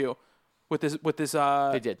around you with this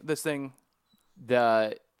They did. this thing.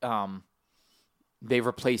 They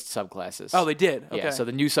replaced subclasses. Oh, they did. Okay. Yeah, so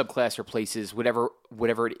the new subclass replaces whatever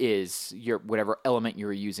it is, whatever element you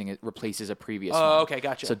were using, it replaces a previous one. Oh, okay,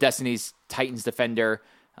 gotcha. So Destiny's Titan's Defender,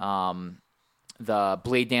 the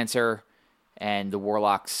Blade Dancer, and the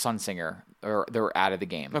Warlock Sunsinger, they're out of the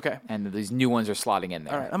game. Okay. And these new ones are slotting in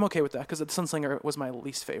there. All right, I'm okay with that because the Sunslinger was my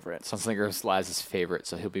least favorite. Sunsinger is Laz's favorite,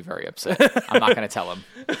 so he'll be very upset. I'm not going to tell him.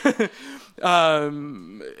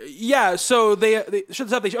 Yeah, so they showed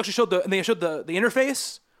this up. They actually showed the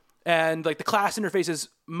interface, and like the class interface is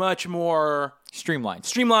much more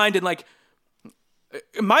Streamlined. and like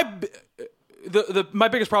my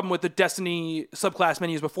biggest problem with the Destiny subclass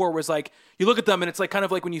menus before was like you look at them and it's like kind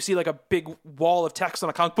of like when you see like a big wall of text on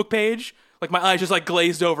a comic book page. Like my eyes just like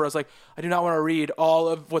glazed over. I was like, I do not want to read all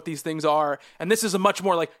of what these things are. And this is a much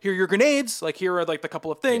more like, here are your grenades. Like here are like the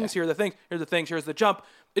couple of things. Yeah. Here are the things. Here's the things. Here's the jump.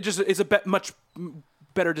 It's a much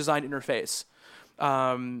better designed interface.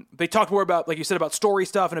 They talked more about, like you said, about story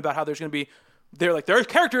stuff and about how there's going to be, there are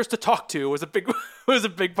characters to talk to was a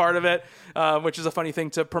big part of it, which is a funny thing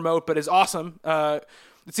to promote, but is awesome. It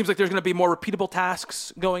seems like there's going to be more repeatable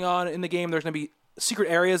tasks going on in the game. There's going to be secret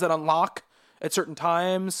areas that unlock at certain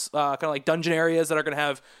times, kind of like dungeon areas that are going to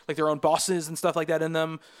have like their own bosses and stuff like that in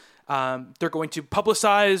them. They're going to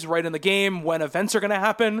publicize right in the game when events are going to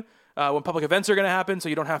happen, when public events are going to happen, so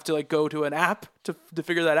you don't have to like go to an app to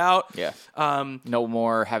figure that out. Yeah. No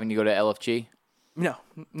more having to go to LFG. No.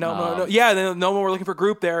 Yeah, no more looking for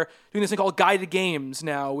group. They're doing this thing called guided games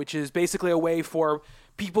now, which is basically a way for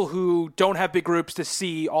people who don't have big groups to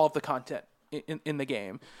see all of the content in the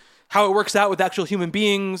game. How it works out with actual human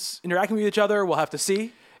beings interacting with each other, we'll have to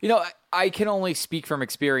see. You know, I can only speak from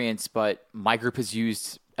experience, but my group has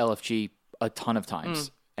used LFG a ton of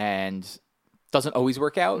times and doesn't always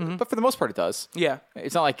work out, but for the most part it does. Yeah.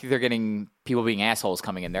 It's not like they're getting people being assholes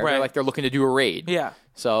coming in there. Right. They're looking to do a raid. Yeah.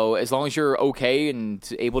 So as long as you're okay and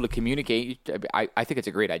able to communicate, I think it's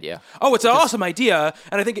a great idea. Oh, it's an awesome idea,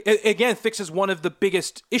 and I think it again fixes one of the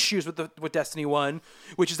biggest issues with Destiny 1,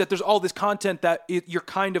 which is that there's all this content that you're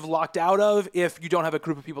kind of locked out of if you don't have a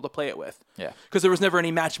group of people to play it with. Yeah. Because there was never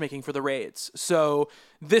any matchmaking for the raids. So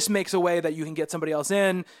this makes a way that you can get somebody else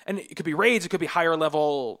in, and it could be raids, it could be higher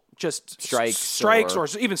level just strikes or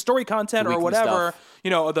even story content or whatever. Stuff. You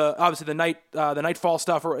know, obviously the Nightfall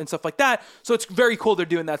stuff and stuff like that. So it's very cool they're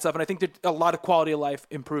doing that stuff, and I think there's a lot of quality of life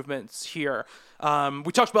improvements here.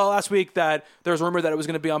 We talked about last week that there was a rumor that it was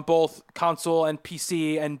going to be on both console and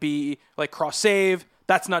PC and be like cross save.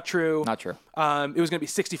 That's not true. Not true. It was going to be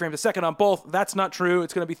 60 frames a second on both. That's not true.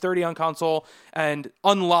 It's going to be 30 on console and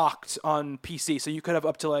unlocked on PC. So you could have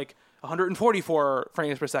up to like 144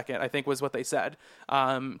 frames per second, I think was what they said,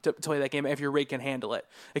 to play that game if your rig can handle it.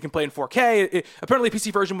 It can play in 4K. Apparently, the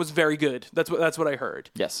PC version was very good. That's what I heard.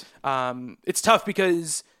 Yes. It's tough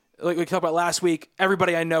because, like we talked about last week,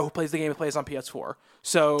 everybody I know who plays the game plays on PS4.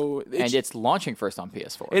 So it's launching first on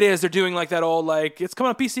PS4. It is. They're doing like that old like it's coming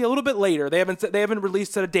on PC a little bit later. They haven't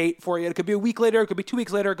released a date for it. It could be a week later. It could be 2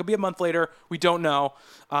 weeks later. It could be a month later. We don't know.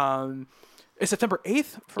 It's September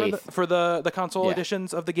 8th for the console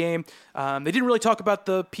editions of the game. They didn't really talk about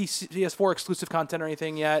the PS4 exclusive content or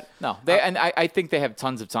anything yet. No, and I think they have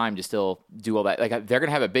tons of time to still do all that. Like they're going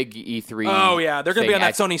to have a big E3. Oh yeah, they're going to be on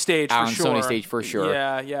that Sony stage for sure. On Sony stage for sure.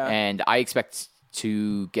 Yeah. And I expect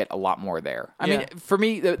to get a lot more there. I mean, for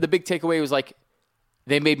me, the big takeaway was like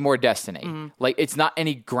they made more Destiny. Like it's not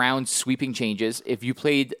any ground sweeping changes. If you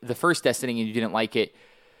played the first Destiny and you didn't like it,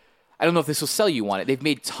 I don't know if this will sell you on it. They've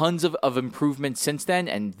made tons of improvements since then,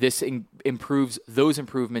 and this improves those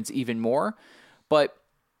improvements even more. But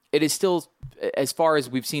it is still, as far as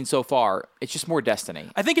we've seen so far, it's just more Destiny.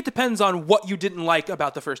 I think it depends on what you didn't like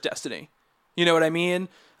about the first Destiny. You know what I mean?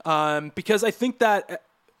 Because I think that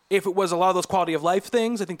if it was a lot of those quality of life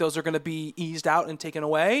things, I think those are going to be eased out and taken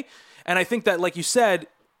away. And I think that, like you said,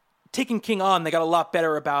 Taking King on, they got a lot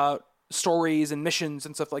better about stories and missions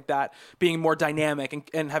and stuff like that, being more dynamic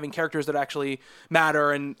and having characters that actually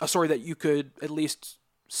matter and a story that you could at least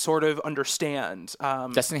sort of understand.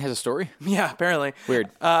 Destiny has a story? Yeah, apparently. Weird.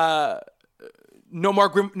 No more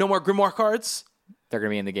Grimoire cards. They're going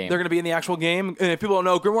to be in the game. They're going to be in the actual game. And if people don't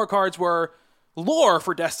know, Grimoire cards were lore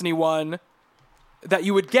for Destiny 1 that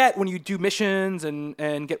you would get when you do missions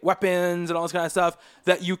and get weapons and all this kind of stuff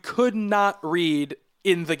that you could not read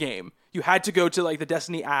in the game. You had to go to like the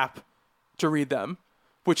Destiny app to read them,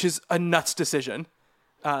 which is a nuts decision.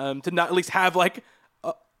 To not at least have like,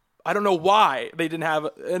 I don't know why they didn't have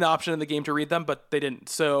an option in the game to read them, but they didn't.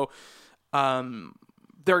 So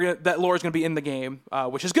that lore is going to be in the game,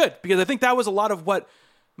 which is good because I think that was a lot of what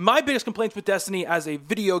my biggest complaints with Destiny as a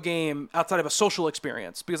video game outside of a social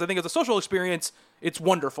experience, because I think as a social experience, it's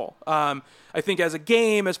wonderful. I think as a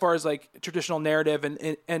game, as far as like traditional narrative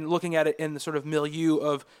and looking at it in the sort of milieu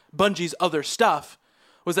of Bungie's other stuff,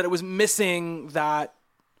 was that it was missing that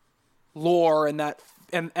lore and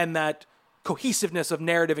that cohesiveness of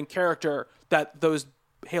narrative and character that those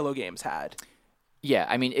Halo games had. Yeah,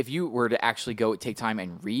 I mean, if you were to actually take time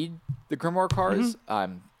and read the Grimoire cards,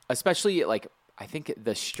 especially like I think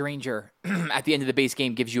the Stranger at the end of the base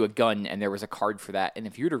game gives you a gun, and there was a card for that. And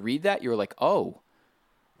if you were to read that, you're like, oh,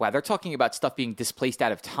 wow, they're talking about stuff being displaced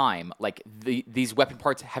out of time. Like these weapon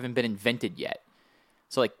parts haven't been invented yet.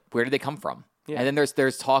 So like, where did they come from? Yeah. And then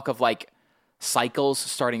there's talk of like cycles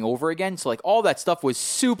starting over again. So like all that stuff was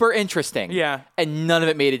super interesting. Yeah. And none of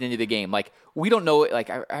it made it into the game. Like we don't know. Like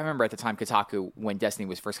I remember at the time Kotaku, when Destiny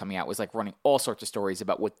was first coming out, was like running all sorts of stories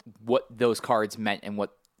about what those cards meant and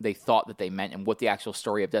what they thought that they meant and what the actual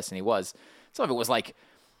story of Destiny was. Some of it was like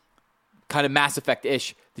kind of Mass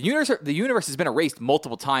Effect-ish. The universe has been erased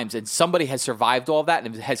multiple times, and somebody has survived all of that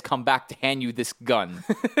and has come back to hand you this gun.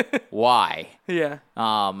 Why? Yeah.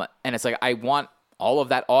 And it's like, I want all of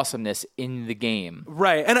that awesomeness in the game.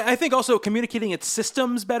 Right. And I think also communicating its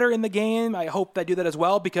systems better in the game, I hope they do that as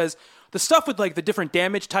well, because the stuff with like the different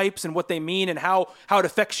damage types and what they mean and how it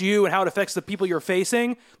affects you and how it affects the people you're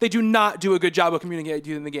facing, they do not do a good job of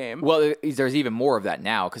communicating in the game. Well, there's even more of that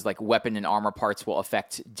now, because like weapon and armor parts will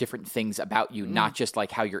affect different things about you, not just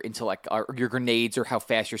like how your intellect or your grenades or how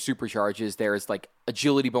fast your supercharge is. There's like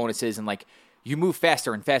agility bonuses and like you move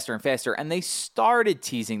faster and faster and faster. And they started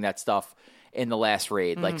teasing that stuff in the last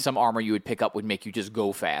raid. Like some armor you would pick up would make you just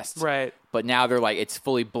go fast. Right. But now they're like, it's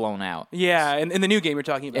fully blown out. Yeah, in the new game you're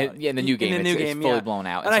talking about. In the new game, it's fully blown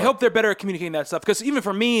out. And I hope they're better at communicating that stuff, because even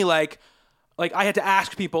for me, like I had to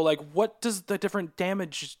ask people, like, what does the different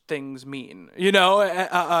damage things mean? You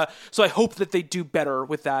know? So I hope that they do better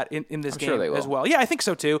with that in this game as well. Yeah, I think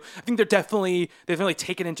so too. I think they've definitely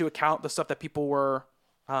taken into account the stuff that people were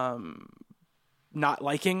not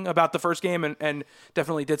liking about the first game and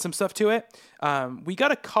definitely did some stuff to it. We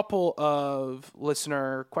got a couple of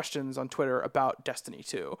listener questions on Twitter about Destiny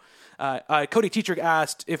 2. Cody Teacher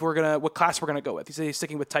asked what class we're gonna go with. He said he's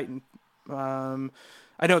sticking with Titan. I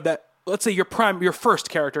know that, let's say your first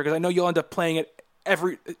character, because I know you'll end up playing it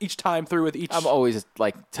each time through with each. I'm always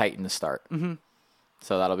like Titan to start. Mm-hmm.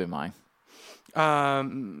 So that'll be mine.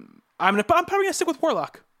 I'm probably gonna stick with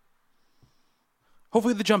Warlock.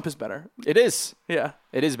 Hopefully the jump is better. It is. Yeah.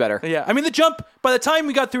 It is better. Yeah. I mean, the jump, by the time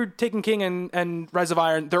we got through Taken King and Rise of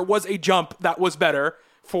Iron, there was a jump that was better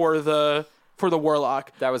for the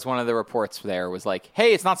Warlock. That was one of the reports there, was like,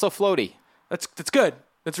 hey, it's not so floaty. That's good.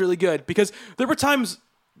 That's really good, because there were times,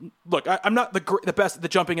 look, I'm not the best at the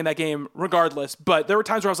jumping in that game regardless, but there were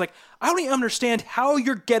times where I was like, I don't even understand how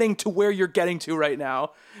you're getting to where you're getting to right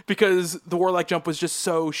now, because the Warlock jump was just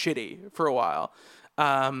so shitty for a while.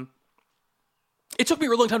 It took me a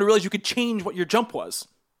really long time to realize you could change what your jump was.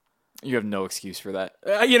 You have no excuse for that.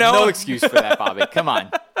 No excuse for that, Bobby. Come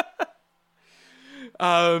on.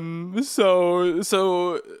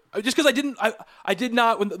 So just because I did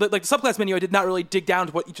not, when the subclass menu, I did not really dig down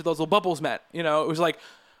to what each of those little bubbles meant. You know, it was like,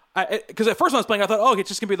 because at first when I was playing, I thought, oh, it's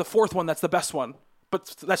just gonna be the fourth one that's the best one.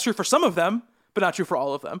 But that's true for some of them, but not true for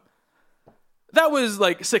all of them. That was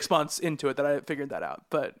like 6 months into it that I figured that out.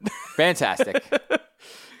 But fantastic.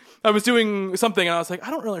 I was doing something and I was like,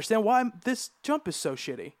 I don't really understand why this jump is so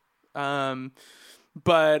shitty.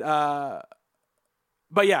 But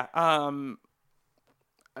yeah. And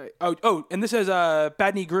this is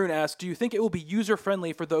Badney Groon asked, do you think it will be user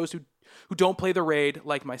friendly for those who don't play the raid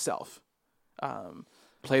like myself?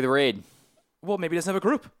 Play the raid. Well, maybe it doesn't have a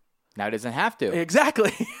group. Now it doesn't have to.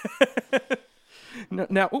 Exactly.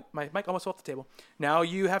 Now, my mic almost fell off the table. Now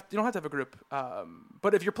you don't have to have a group.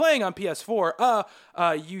 But if you're playing on PS4,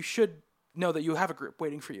 you should know that you have a group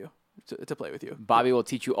waiting for you. to play with you. Bobby will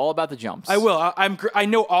teach you all about the jumps. I will. I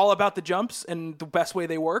know all about the jumps and the best way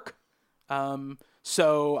they work.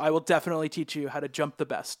 So I will definitely teach you how to jump the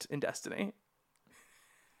best in Destiny.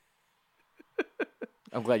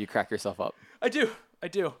 I'm glad you crack yourself up. I do,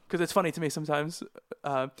 because it's funny to me sometimes.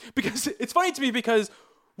 Because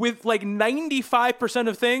with like 95%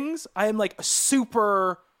 of things, I am like a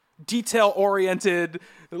super detail oriented,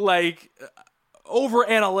 like over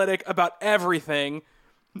analytic about everything.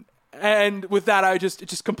 And with that, it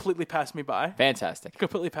just completely passed me by. Fantastic.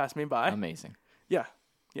 Completely passed me by. Amazing.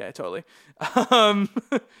 Yeah, totally.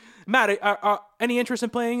 Matt, any interest in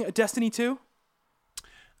playing Destiny 2?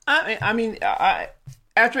 I mean,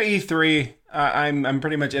 after E3, I'm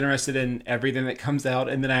pretty much interested in everything that comes out,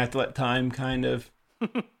 and then I have to let time kind of,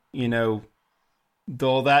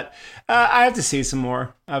 dull that. I have to see some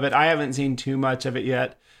more of it. I haven't seen too much of it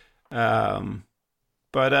yet, but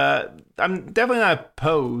I'm definitely not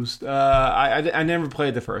opposed. I never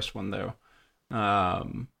played the first one though.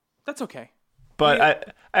 That's okay.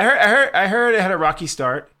 But I heard it had a rocky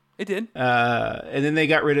start. It did. And then they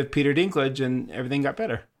got rid of Peter Dinklage, and everything got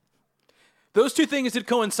better. Those two things did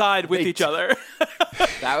coincide with each other.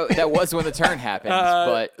 That was when the turn happened,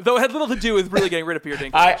 but though it had little to do with really getting rid of Peter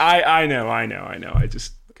Dinklage. I know. I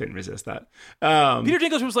just couldn't resist that. Peter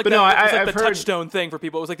Dinklage was like the touchstone thing for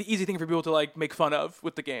people. It was like the easy thing for people to like make fun of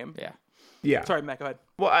with the game. Yeah. Sorry, Matt, go ahead.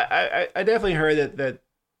 Well, I definitely heard that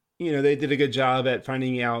they did a good job at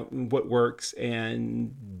finding out what works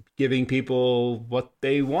and giving people what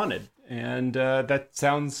they wanted, and that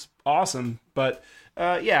sounds awesome. But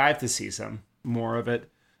I have to see some more of it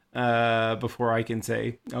before I can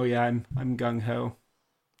say, oh yeah, I'm gung ho.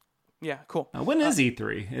 Yeah, cool. When is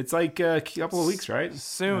E3? It's like a couple of weeks, right?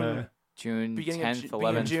 Soon. June Beginning 10th, of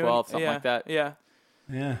 11th, June. 12th, something like that. Yeah.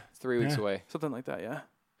 It's 3 weeks away. Something like that, yeah.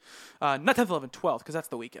 Not 10th, 11th, 12th, because that's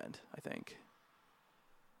the weekend, I think.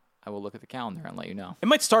 I will look at the calendar and let you know. It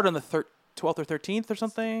might start on the 12th or 13th or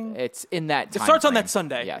something. It's in that time It starts on frame. that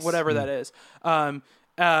Sunday, Yes. whatever that is.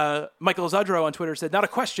 Michael Zadro on Twitter said, not a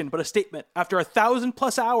question, but a statement. After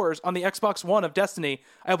 1,000+ hours on the Xbox One of Destiny,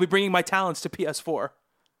 I'll be bringing my talents to PS4.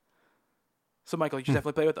 So, Michael, you should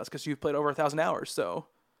definitely play with us because you've played over 1,000 hours. So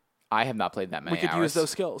I have not played that many we could hours. use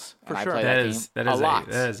those skills for And I sure. play That game is a lot.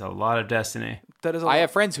 That is a lot of Destiny. That is. I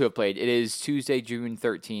have friends who have played. It is Tuesday, June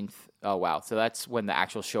 13th. Oh, wow. So that's when the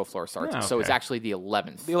actual show floor starts. Oh, So it's okay. actually the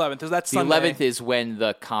 11th. The 11th. That's The Sunday. 11th is when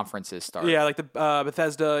the conferences start. Yeah, like the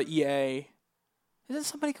Bethesda, EA. Isn't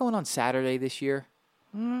somebody going on Saturday this year?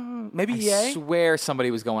 Maybe I EA? swear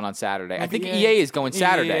somebody was going on Saturday. I Maybe think EA. EA is going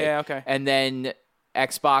Saturday. Yeah, okay. And then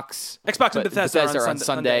Xbox And Bethesda are on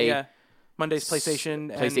Sunday. Yeah. Monday's PlayStation.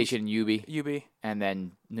 PlayStation and Ubi. Ubi. And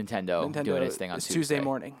then Nintendo doing its thing on is Tuesday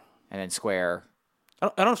morning. And then Square. I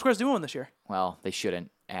don't know if Square's doing one this year. Well, they shouldn't.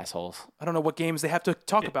 Assholes. I don't know what games they have to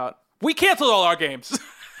talk about. We canceled all our games.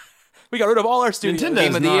 We got rid of all our studios. Nintendo-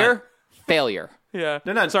 Game of the not. year? Failure. Yeah.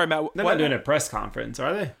 They're not. Sorry, Matt. They're what? not doing a press conference,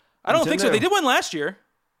 are they? I don't think so. Nintendo? They did one last year.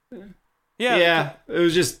 Yeah. Yeah, it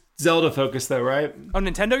was just Zelda focused though, right? Oh,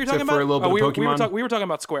 Nintendo you're talking Except about? for a little bit we of Pokemon? we were talking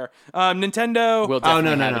about Square. Nintendo. We'll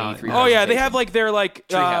definitely no, have no. an E3 Oh yeah, they presentation. have like their like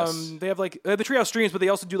Treehouse. they have like the Treehouse streams, but they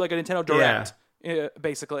also do like a Nintendo Direct,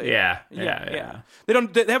 basically. Yeah. They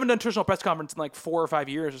haven't done traditional press conference in like 4 or 5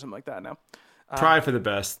 years or something like that now. Try for the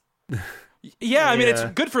best. Yeah, I mean it's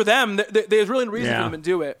Yeah. good for them. There's really no reason Yeah. for them to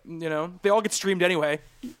do it. They all get streamed anyway,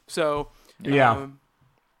 so Yeah.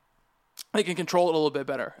 they can control it a little bit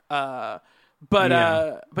better. But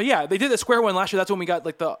yeah, they did the Square one last year. That's when we got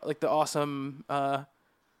like the awesome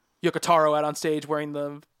Yoko Taro out on stage wearing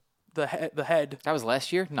the head. That was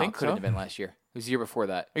last year? No, it Think couldn't so. have been last year. It was the year before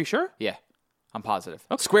that. Are you sure? Yeah, I'm positive.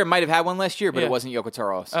 Square might have had one last year, but Yeah. it wasn't Yoko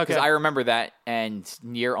Taro's. Okay. Because I remember that, and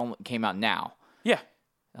Nier only came out now. Yeah.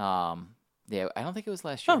 Yeah, I don't think it was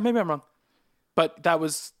last year. Oh, maybe I'm wrong. But that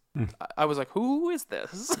was I was like, who is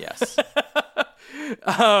this? Yes.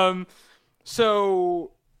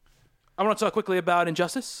 So I want to talk quickly about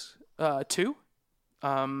Injustice 2.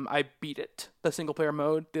 I beat it, the single player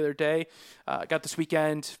mode, the other day. Got this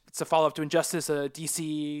weekend. It's a follow up to Injustice, a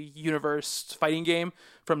DC Universe fighting game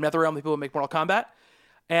from NetherRealm, the people who make Mortal Kombat.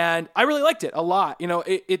 And I really liked it a lot.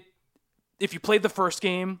 It if you played the first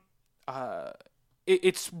game,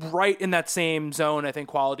 it's right in that same zone, I think,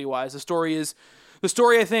 quality wise. The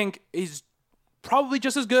story, I think, is probably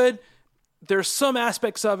just as good. There's some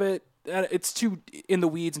aspects of it that it's too in the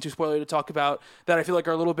weeds and too spoilery to talk about that I feel like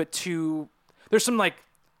are a little bit too. There's some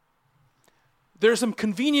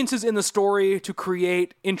conveniences in the story to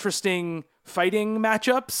create interesting fighting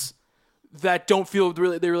matchups that don't feel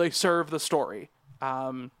they really serve the story.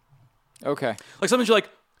 Okay. Like sometimes you're like,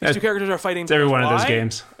 these two characters are fighting. It's every one of those why?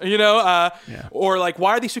 games. You know, Yeah. or like,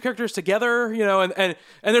 why are these two characters together? You know, and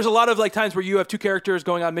there's a lot of like times where you have two characters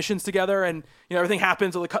going on missions together, and you know everything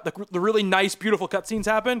happens. The really nice, beautiful cutscenes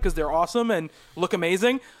happen because they're awesome and look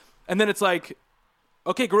amazing, and then it's like,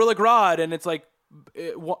 okay, Gorilla Grodd, and it's like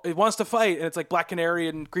it wants to fight, and it's like Black Canary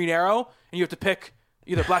and Green Arrow, and you have to pick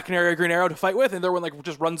either Black Canary or Green Arrow to fight with, and they're one like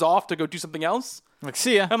just runs off to go do something else. Like,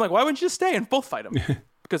 see ya. I'm like, why wouldn't you just stay and both fight them?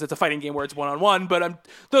 Because it's a fighting game where it's one-on-one, but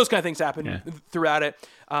those kind of things happen throughout it.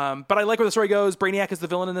 But I like where the story goes. Brainiac is the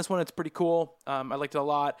villain in this one. It's pretty cool. I liked it a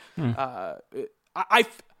lot.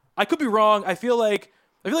 I could be wrong. I feel like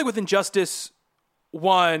with Injustice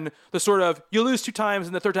 1, the sort of you lose 2 times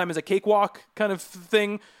and the third time is a cakewalk kind of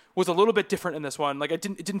thing was a little bit different in this one. Like it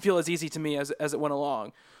didn't feel as easy to me as it went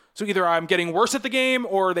along. So either I'm getting worse at the game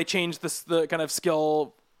or they changed the kind of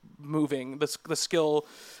skill moving, the skill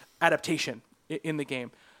adaptation in the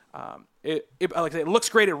game. Like I said, it looks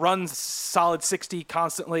great. It runs solid 60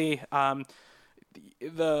 constantly.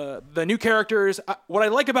 The new characters. What I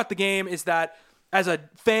like about the game is that as a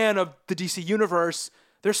fan of the DC universe,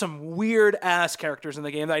 there's some weird ass characters in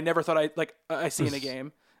the game that I never thought I see in a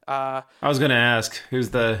game. I was going to ask who's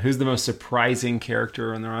the most surprising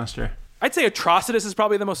character on the roster. I'd say Atrocitus is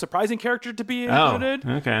probably the most surprising character to be included.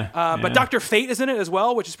 Oh, okay. But Dr. Fate is in it as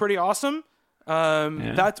well, which is pretty awesome.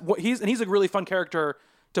 That's what he's a really fun character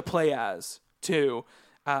to play as too.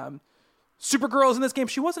 Supergirl's in this game.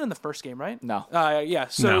 She wasn't in the first game, right? No. Yeah.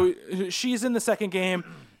 So she's in the second game,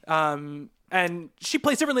 and she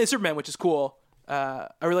plays differently as Superman, which is cool. I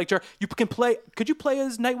really liked her. Could you play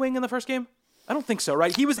as Nightwing in the first game? I don't think so,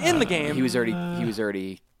 right? He was in the game. He was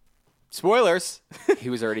already. Spoilers. He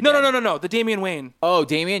was already. No, dead. no. The Damian Wayne. Oh,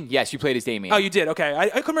 Damian. Yes, you played as Damian. Oh, you did. Okay, I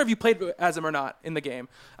couldn't remember if you played as him or not in the game.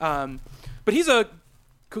 But he's a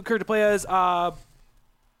cool character to play as. Gorilla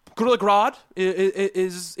Grodd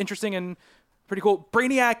is interesting and pretty cool.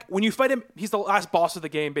 Brainiac, when you fight him, he's the last boss of the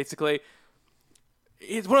game, basically.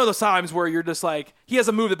 It's one of those times where you're just like, he has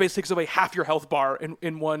a move that basically takes away half your health bar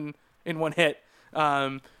in one hit.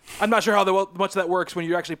 I'm not sure how much that works when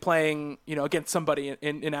you're actually playing, against somebody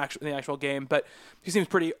in the actual game, but he seems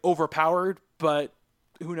pretty overpowered, but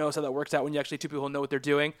who knows how that works out when you actually two people know what they're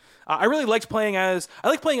doing. I really liked playing as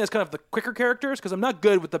kind of the quicker characters because I'm not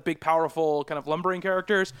good with the big, powerful kind of lumbering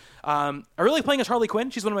characters. I really like playing as Harley Quinn.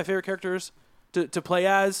 She's one of my favorite characters to play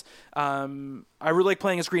as. I really like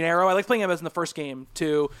playing as Green Arrow. I like playing him as in the first game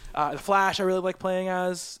too. The Flash I really like playing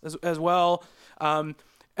as well. And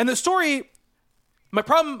the story, only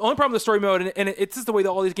problem with the story mode, and it's just the way that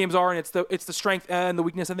all these games are, and it's the strength and the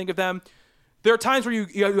weakness I think of them. There are times where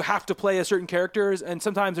you have to play as certain characters, and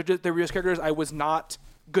sometimes they're just characters I was not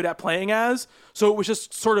good at playing as. So it was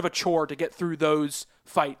just sort of a chore to get through those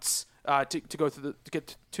fights to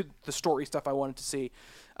get to the story stuff I wanted to see.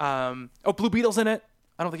 Blue Beetle's in it.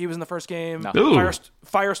 I don't think he was in the first game. No.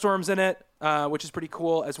 Firestorm's in it, which is pretty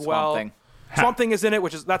cool as well. Thing. Swamp Thing is in it,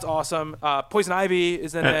 that's awesome. Poison Ivy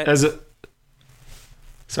is in it. As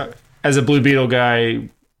a Blue Beetle guy,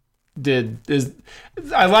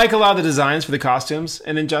 I like a lot of the designs for the costumes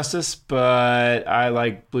in Injustice, but I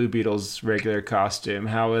like Blue Beetle's regular costume.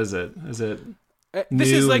 How is it? Is it new?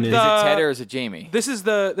 This is like Is it Ted or is it Jamie? This is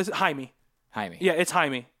Jaime. Jaime. Yeah, it's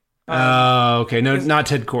Jaime. Oh, okay. No, not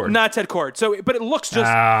Ted Cord. Not Ted Cord. But it looks just.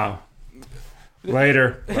 Oh.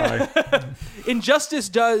 Later. Bye. Injustice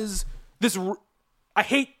does this. I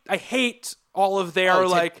hate all of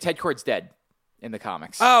their Ted Cord's dead in the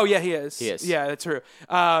comics. Oh yeah, he is. He is. Yeah, that's true.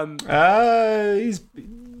 He's.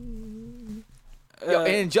 In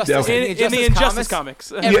Injustice, Okay. In the Injustice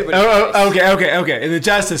comics. everybody dies. Okay. In the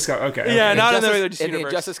Justice okay. Yeah, Okay. not in the in universe. the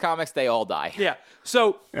Injustice comics, they all die. Yeah.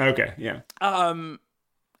 So Okay, yeah.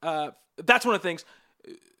 that's one of the things.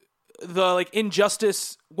 The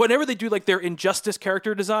Injustice, whenever they do their Injustice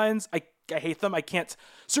character designs, I hate them. I can't.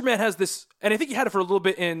 Superman has this, and I think he had it for a little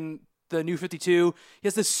bit in the New 52. He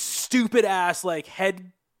has this stupid ass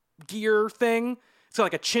head gear thing. It's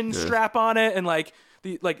got a chin strap on it, and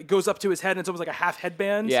it goes up to his head, and it's almost like a half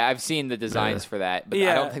headband. Yeah, I've seen the designs for that, but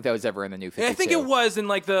I don't think that was ever in the New 52. I think it was in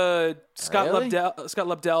the Scott Really?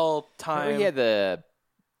 Lobdell time. He had the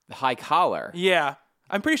high collar. Yeah,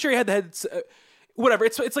 I'm pretty sure he had the head. Whatever,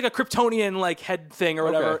 it's like a Kryptonian head thing or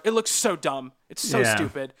whatever. Okay. It looks so dumb. It's so Yeah.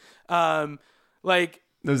 stupid.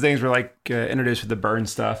 Those things were introduced with the burn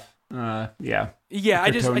stuff. Yeah. Yeah,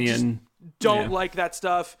 I just Kryptonian, don't like that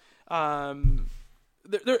stuff. And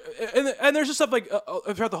there's just stuff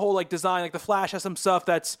throughout the whole design. The Flash has some stuff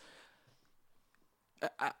that's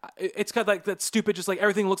it's got like that stupid, just like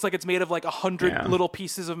everything looks like it's made of like 100 Yeah. little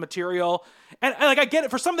pieces of material, and like I get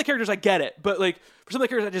it for some of the characters, I get it, but like for some of the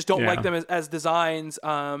characters, I just don't like them as designs.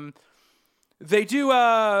 They do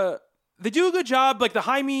a good job. Like the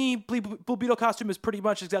Jaime Blue Beetle costume is pretty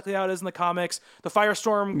much exactly how it is in the comics. The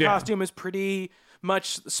Firestorm costume is pretty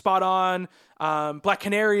much spot on. Black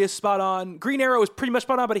Canary is spot on. Green Arrow is pretty much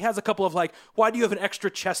spot on, but he has a couple of like, why do you have an extra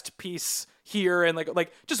chest piece here, and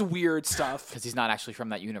like just weird stuff. Because he's not actually from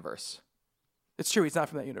that universe. It's true, he's not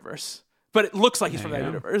from that universe, but it looks like he's from that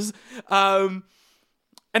universe. And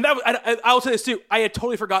that I'll say this too. I had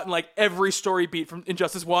totally forgotten like every story beat from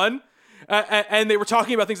Injustice 1, and they were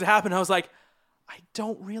talking about things that happened. I was like, I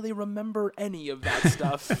don't really remember any of that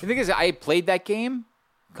stuff. The thing is, I played that game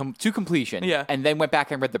to completion, and then went back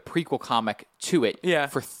and read the prequel comic to it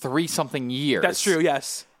for 3-something years. That's true,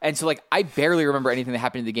 yes. And so, like, I barely remember anything that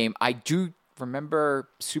happened in the game. I do remember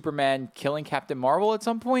Superman killing Captain Marvel at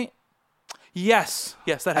some point. Yes,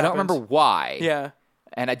 that happens. I don't remember why. Yeah.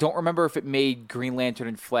 And I don't remember if it made Green Lantern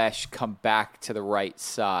and Flash come back to the right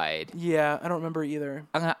side. Yeah, I don't remember either.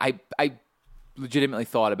 I legitimately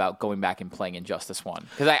thought about going back and playing Injustice 1.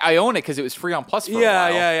 Because I own it because it was free on Plus for a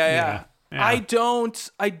while. Yeah. I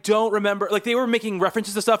don't remember. Like, they were making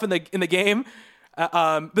references to stuff in the game.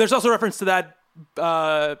 There's also reference to that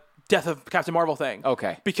Death of Captain Marvel thing.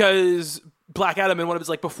 Okay. Because Black Adam in one of his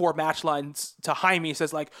like before match lines to Jaime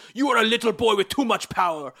says like, "You are a little boy with too much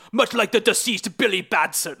power, much like the deceased Billy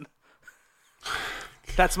Batson."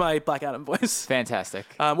 That's my Black Adam voice. Fantastic.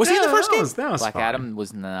 Was he in the first game? That was Black fine. Adam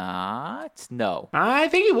was not. No. I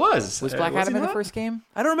think he was. Was Black Adam in the first game?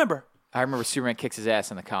 I don't remember, I remember Superman kicks his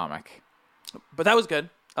ass in the comic. but that was good.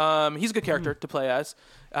 He's a good character to play as.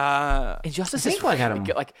 Injustice think is Black Adam-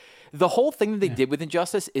 like the whole thing that they did with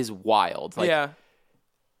Injustice is wild. Like,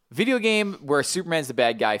 video game where Superman's the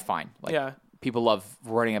bad guy, fine. Like, people love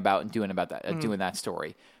writing about and doing about that, doing that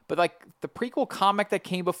story. But like the prequel comic that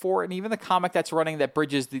came before, and even the comic that's running that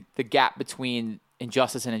bridges the gap between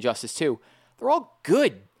Injustice and Injustice 2, they're all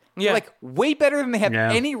good. They're like way better than they have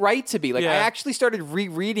any right to be. Like I actually started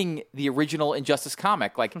rereading the original Injustice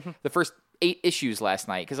comic, like the first 8 issues last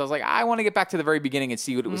night, because I was like, I want to get back to the very beginning and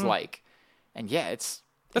see what it was like. And it's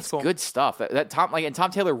cool. good stuff. That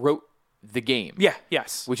Tom Taylor wrote the game.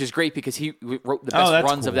 Yes. Which is great because he wrote the best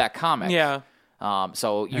runs of that comic. Yeah.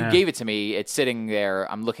 So you gave it to me. It's sitting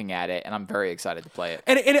there. I'm looking at it, and I'm very excited to play it.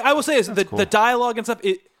 And I will say is the dialogue and stuff.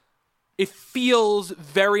 It feels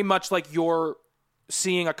very much like you're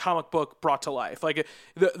seeing a comic book brought to life. Like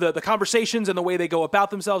the conversations and the way they go about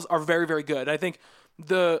themselves are very, very good. I think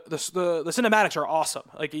the cinematics are awesome.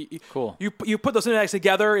 Like Cool. You put those cinematics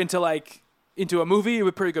together into a movie, it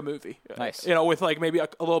would be a pretty good movie. Nice. With like maybe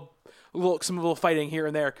some little fighting here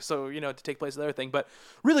and there, so to take place and everything, but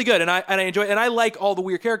really good. And I enjoy it. And I like all the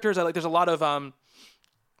weird characters. There's a lot of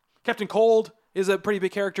Captain Cold is a pretty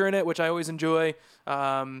big character in it, which I always enjoy.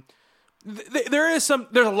 There's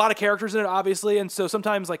a lot of characters in it, obviously, and so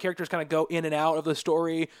sometimes like characters kind of go in and out of the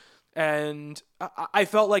story, and I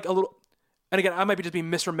felt like a little. And again, I might be just be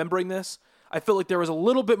misremembering this. I felt like there was a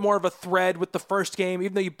little bit more of a thread with the first game,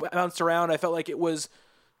 even though you bounced around. I felt like it was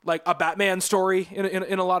like a Batman story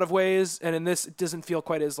in a lot of ways, and in this, it doesn't feel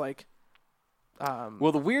quite as like.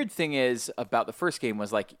 Well, the weird thing is about the first game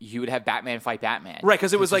was like you would have Batman fight Batman, Right,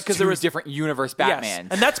 because it was like there was different universe Batman,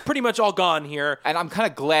 yes, and that's pretty much all gone here. and I'm kind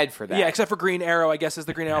of glad for that. Yeah, except for Green Arrow, I guess is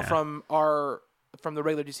the Green Arrow from the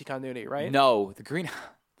regular DC continuity, right? No, the green.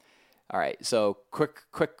 All right, so quick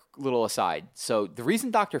little aside. So the reason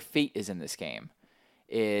Dr. Fate is in this game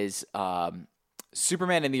is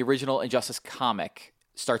Superman in the original Injustice comic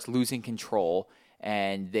starts losing control,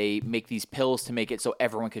 and they make these pills to make it so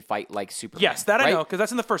everyone could fight like Superman. Yes, that right? I know, because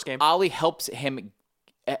that's in the first game. Ollie helps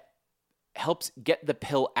get the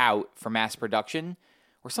pill out for mass production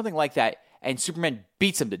or something like that, and Superman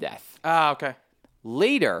beats him to death. Ah, okay.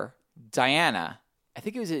 Later, Diana, I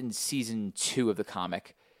think it was in season 2 of the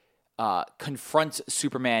comic, confronts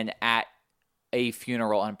Superman at a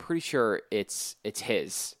funeral. I'm pretty sure it's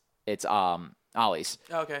his. It's Ollie's.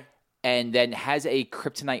 Okay. And then has a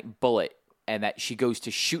kryptonite bullet, and that she goes to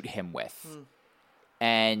shoot him with.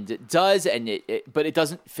 And does, but it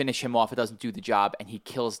doesn't finish him off. It doesn't do the job, and he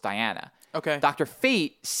kills Diana. Okay. Dr.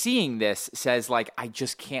 Fate, seeing this, says, like, I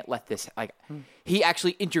just can't let this, like, he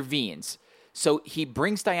actually intervenes. So he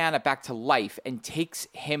brings Diana back to life and takes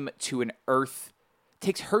her to an Earth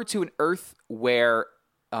where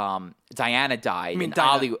Diana died. You mean and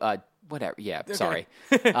Dinah. Ollie, whatever. Yeah, Okay. sorry.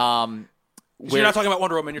 So you're not talking about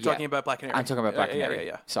Wonder Woman, you're talking about Black Canary. I'm talking about Black Canary.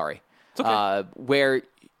 Yeah. Sorry. It's okay. Where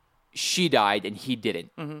she died and he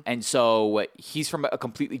didn't. And so he's from a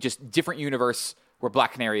completely just different universe where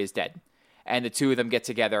Black Canary is dead. And the two of them get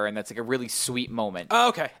together, and that's like a really sweet moment. Oh,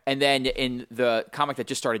 okay. And then in the comic that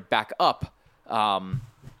just started back up,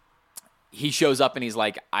 he shows up and he's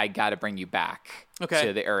like, I got to bring you back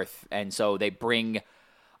to the Earth. And so they bring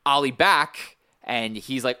Ollie back, and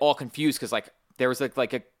he's like all confused because like there was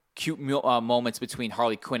like a cute moments between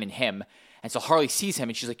Harley Quinn and him. And so Harley sees him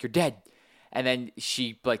and she's like, you're dead. And then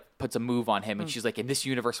she like puts a move on him and she's like, in this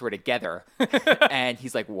universe, we're together. And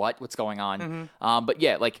he's like, what's going on? But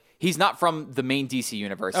yeah, like he's not from the main DC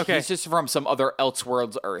universe. Okay. He's just from some other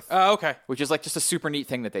Elseworlds Earth. Okay. Which is like just a super neat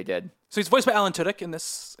thing that they did. So he's voiced by Alan Tudyk in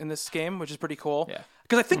this game, which is pretty cool. Yeah.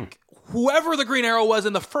 Because I think whoever the Green Arrow was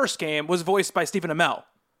in the first game was voiced by Stephen Amell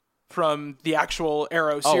from the actual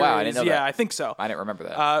Arrow series. Oh, wow, I didn't know that. Yeah, I think so. I didn't remember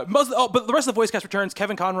that. But the rest of the voice cast returns.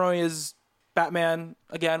 Kevin Conroy is Batman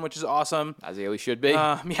again, which is awesome. As he always should be.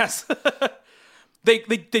 Yes. They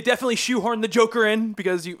definitely shoehorn the Joker in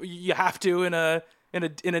because you have to in a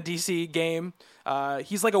DC game.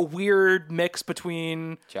 He's like a weird mix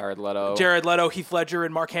between Jared Leto, Heath Ledger,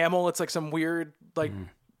 and Mark Hamill. It's like some weird like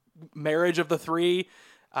marriage of the three.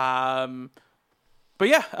 But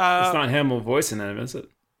yeah, it's not Hamill voicing him, is it?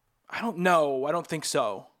 I don't know. I don't think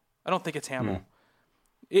so. I don't think it's Hamill.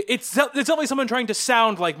 It's definitely someone trying to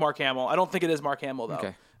sound like Mark Hamill. I don't think it is Mark Hamill though.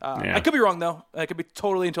 Okay. I could be wrong though. I could be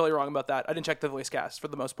totally and totally wrong about that. I didn't check the voice cast for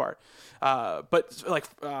the most part. But like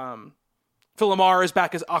Phil Lamar is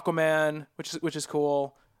back as Aquaman, which is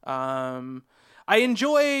cool. I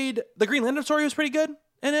enjoyed the Green Lantern story was pretty good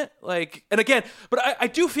in it. Like, and again, but I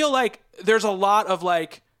do feel like there's a lot of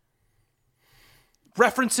like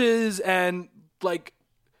references and like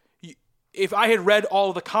if I had read all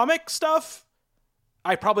of the comic stuff,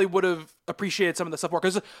 I probably would have appreciated some of the stuff more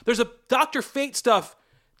because there's a Dr. Fate stuff.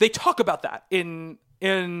 They talk about that in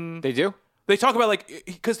They do? They talk about like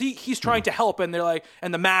because he's trying to help and they're like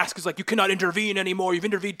and the Mask is like you cannot intervene anymore. You've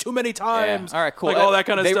intervened too many times. Yeah. All right, cool. Like all that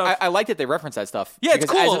kind of stuff. I like that they reference that stuff. Yeah, it's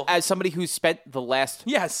because cool. As somebody who's spent the last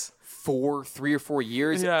 3 or 4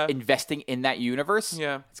 years investing in that universe,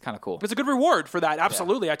 it's kind of cool. It's a good reward for that.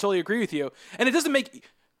 Absolutely, I totally agree with you. And it doesn't make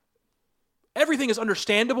everything is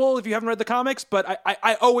understandable if you haven't read the comics, but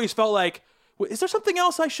I always felt like, is there something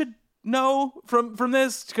else I should know from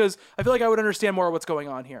this? Because I feel like I would understand more of what's going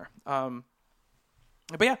on here.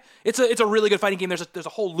 But yeah, it's a really good fighting game. There's a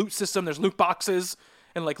whole loot system. There's loot boxes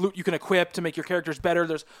and like loot you can equip to make your characters better.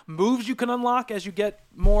 There's moves you can unlock as you get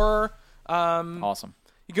more. Awesome.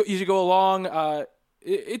 You go along.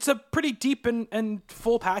 It's a pretty deep and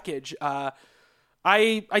full package.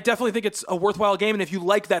 I definitely think it's a worthwhile game, and if you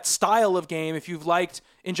like that style of game, if you've liked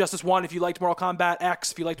Injustice 1, if you liked Mortal Kombat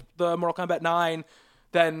X, if you liked the Mortal Kombat 9,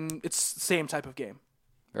 then it's the same type of game.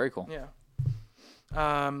 Very cool. Yeah.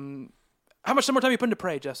 How much more time you put into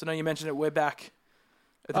Prey, Jess? I know you mentioned it way back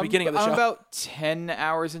at the beginning of the show. I'm about 10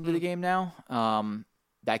 hours into the game now.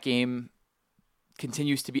 That game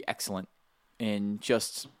continues to be excellent in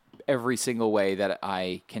just every single way that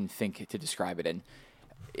I can think to describe it in.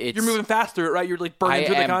 You're moving fast through it, right? You're like burning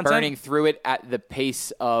through the content? I am burning through it at the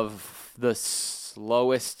pace of the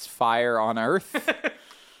slowest fire on Earth.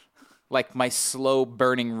 Like my slow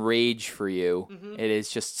burning rage for you. Mm-hmm. It is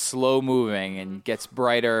just slow moving and gets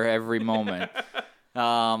brighter every moment.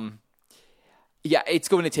 Yeah, it's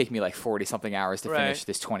going to take me like 40-something hours to finish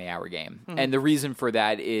this 20-hour game. Mm-hmm. And the reason for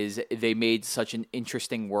that is they made such an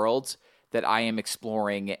interesting world that I am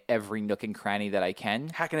exploring every nook and cranny that I can.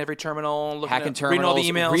 Hacking every terminal, reading all the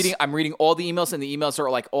emails. I'm reading all the emails, and the emails are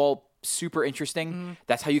like all super interesting. Mm-hmm.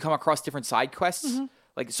 That's how you come across different side quests. Mm-hmm.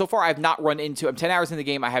 Like so far, I've not run into. I'm 10 hours in the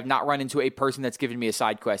game. I have not run into a person that's given me a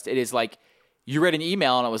side quest. It is like you read an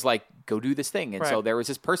email, and it was like, go do this thing. And so there was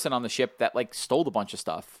this person on the ship that like stole a bunch of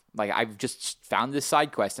stuff. Like I've just found this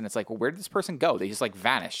side quest, and it's like, well, where did this person go? They just like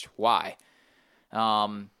vanished. Why?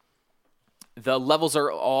 The levels are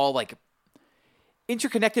all like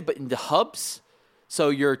interconnected, but into hubs. So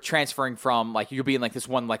you're transferring from like you'll be in like this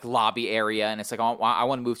one like lobby area, and it's like I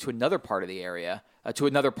want to move to another part of the area, to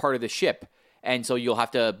another part of the ship, and so you'll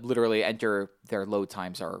have to literally enter. Their load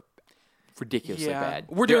times are ridiculously bad.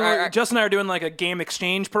 We're doing Justin and I are doing like a game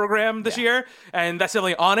exchange program this year, and that's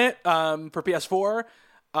definitely on it for PS4.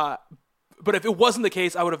 But if it wasn't the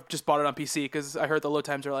case, I would have just bought it on PC because I heard the load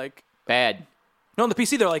times are like bad. No, on the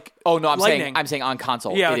PC they're like I'm lightning. saying on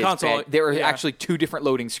console. Yeah, on console. Bad. There are actually 2 different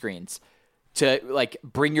loading screens to like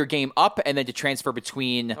bring your game up and then to transfer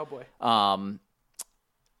between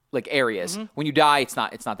like areas. Mm-hmm. When you die, it's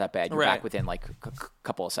not that bad. You're back within like a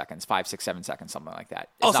couple of seconds, 5, 6, 7 seconds, something like that.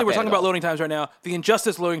 Also, we're talking about loading times right now. The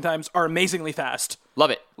Injustice loading times are amazingly fast.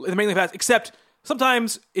 Love it. Amazingly fast, except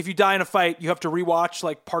sometimes if you die in a fight, you have to rewatch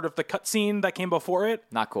like part of the cutscene that came before it.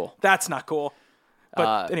 Not cool. That's not cool.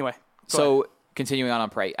 But anyway. So continuing on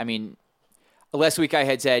Prey, I mean, last week I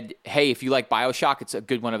had said, hey, if you like BioShock, it's a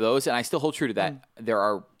good one of those, and I still hold true to that. There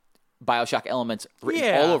are BioShock elements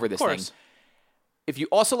written all over this thing. If you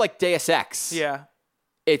also like Deus Ex,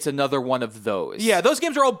 it's another one of those. Yeah, those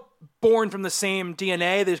games are all born from the same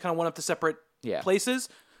DNA. They just kind of went up to separate places.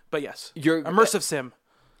 But yes, immersive sim.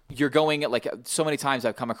 You're going at like so many times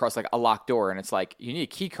I've come across like a locked door, and it's like you need a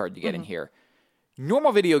key card to get in here.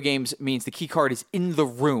 Normal video games means the key card is in the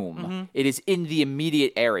room. It is in the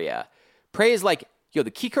immediate area. Prey is like, yo,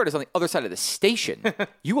 the key card is on the other side of the station.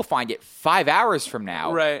 You will find it 5 hours from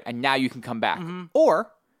now, and now you can come back.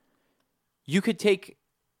 Or you could take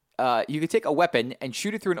a weapon and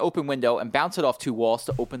shoot it through an open window and bounce it off 2 walls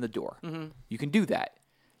to open the door. You can do that.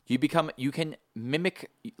 You can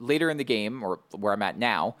mimic later in the game, or where I'm at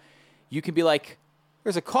now, you can be like,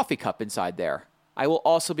 there's a coffee cup inside there. I will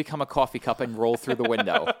also become a coffee cup and roll through the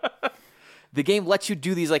window. The game lets you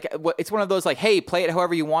do these, like, it's one of those, like, hey, play it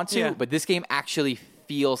however you want to, but this game actually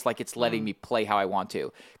feels like it's letting me play how I want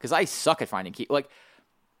to. Because I suck at finding key. Like,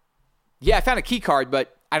 yeah, I found a key card,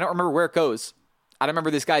 but I don't remember where it goes. I don't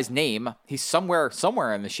remember this guy's name. He's somewhere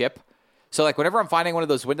in the ship. So, like, whenever I'm finding one of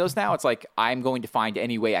those windows now, it's like, I'm going to find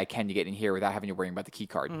any way I can to get in here without having to worry about the key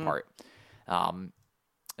card part.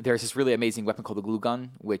 There's this really amazing weapon called the glue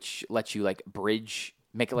gun, which lets you, like,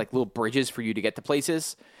 make it like little bridges for you to get to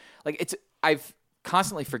places. Like, I've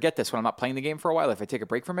constantly forget this when I'm not playing the game for a while, if I take a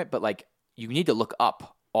break from it, but, like, you need to look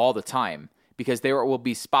up all the time because there will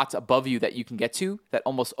be spots above you that you can get to that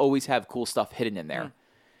almost always have cool stuff hidden in there.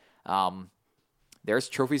 There's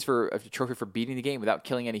a trophy for beating the game without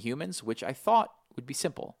killing any humans, which I thought would be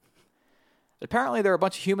simple. Apparently, there are a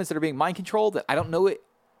bunch of humans that are being mind controlled that I don't know it.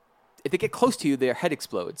 If they get close to you, their head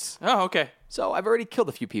explodes. Oh, okay. So I've already killed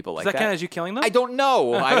a few people like that. Does that count as you killing them? I don't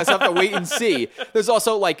know. I just have to wait and see. There's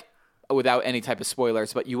also, like, without any type of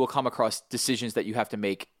spoilers, but you will come across decisions that you have to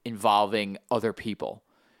make involving other people.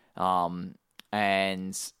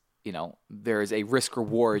 And, you know, there is a risk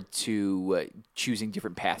reward to choosing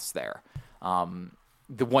different paths there.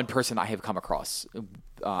 The one person I have come across,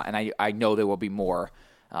 and I know there will be more,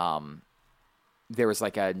 there was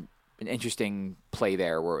like an interesting play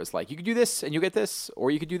there where it was like, you could do this and you get this, or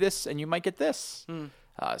you could do this and you might get this.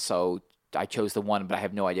 So I chose the one, but I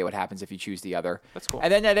have no idea what happens if you choose the other. That's cool.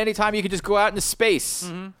 And then at any time you could just go out into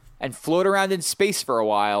space and float around in space for a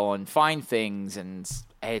while and find things. And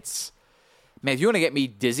it's, man, if you want to get me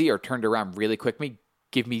dizzy or turned around really quick,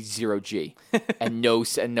 give me 0G and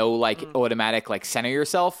no like automatic, like, center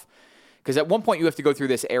yourself. Because at one point you have to go through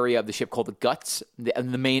this area of the ship called the guts,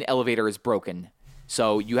 and the main elevator is broken.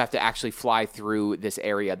 So you have to actually fly through this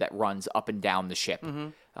area that runs up and down the ship.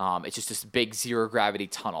 It's just this big zero gravity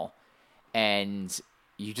tunnel. And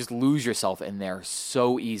you just lose yourself in there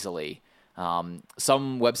so easily. Some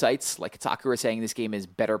websites, like Kotaku, are saying this game is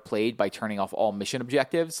better played by turning off all mission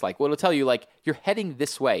objectives. Like, it'll tell you, like, you're heading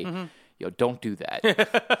this way. Yo, don't do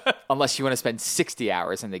that. Unless you want to spend 60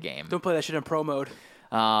 hours in the game. Don't play that shit in pro mode.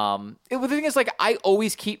 The thing is, like, I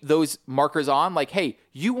always keep those markers on. Like, hey,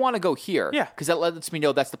 you want to go here. Yeah. Because that lets me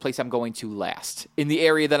know that's the place I'm going to last. In the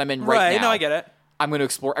area that I'm in right now. No, I get it. I'm going to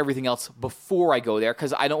explore everything else before I go there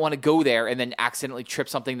because I don't want to go there and then accidentally trip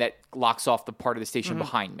something that locks off the part of the station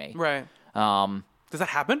behind me. Right. Does that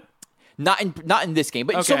happen? Not in this game,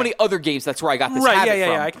 but in so many other games, that's where I got this habit from.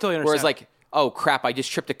 Yeah, I can totally understand. Whereas, like, oh, crap, I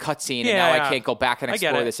just tripped a cutscene and now I can't go back and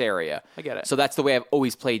explore this area. I get it. So that's the way I've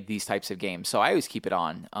always played these types of games. So I always keep it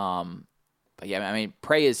on. But yeah, I mean,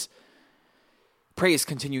 Prey is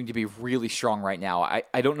continuing to be really strong right now.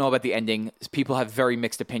 I don't know about the ending. People have very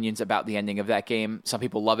mixed opinions about the ending of that game. Some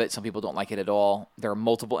people love it. Some people don't like it at all. There are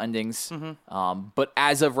multiple endings. But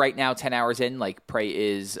as of right now, 10 hours in, like, Prey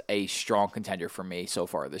is a strong contender for me so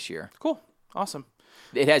far this year. Cool. Awesome.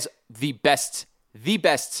 It has the best,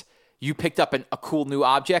 you picked up a cool new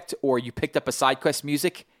object or you picked up a side quest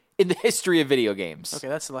music in the history of video games. Okay,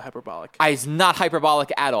 that's a little hyperbolic. It's not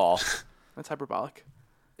hyperbolic at all. That's hyperbolic.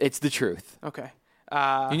 It's the truth. Okay.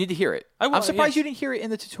 You need to hear it. I'm surprised you didn't hear it in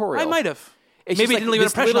the tutorial. I might have. Maybe it didn't leave an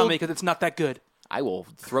impression on me because it's not that good. I will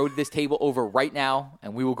throw this table over right now,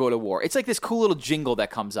 and we will go to war. It's like this cool little jingle that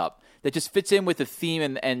comes up that just fits in with the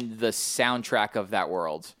theme and the soundtrack of that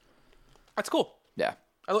world. That's cool. Yeah.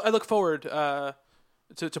 I look forward to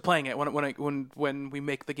playing it when we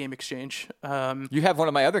make the game exchange. You have one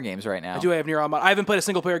of my other games right now. I do have Nier Automata. I haven't played a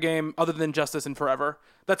single player game other than Justice in forever.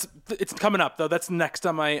 It's coming up though. That's next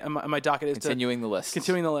on my docket. Is continuing the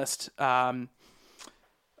list. I've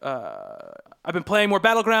been playing more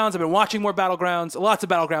Battlegrounds. I've been watching more Battlegrounds. Lots of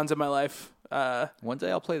Battlegrounds in my life. One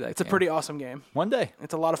day I'll play that. It's a pretty awesome game. One day.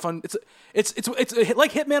 It's a lot of fun. It's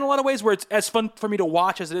like Hitman in a lot of ways, where it's as fun for me to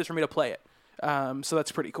watch as it is for me to play it. So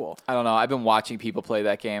that's pretty cool. I don't know. I've been watching people play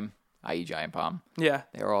that game, i.e. Giant Bomb. Yeah,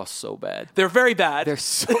 They're all so bad. they're very bad. They're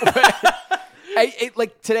so bad.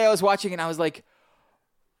 Like today I was watching and I was like,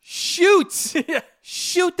 shoot! Yeah.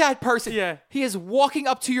 Shoot that person. Yeah. He is walking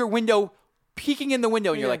up to your window, peeking in the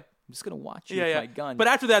window, and you're Yeah. like, I'm just going to watch you yeah, with yeah. my gun. But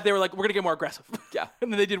after that, they were like, "We're gonna get more aggressive." Yeah.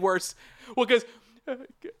 And then they did worse. Well, because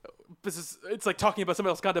it's like talking about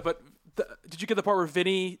somebody else's content. But did you get the part where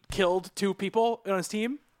Vinny killed 2 people on his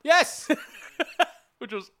team, yes!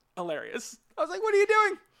 which was hilarious? I was like, what are you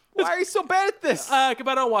doing? Why are you so bad at this? But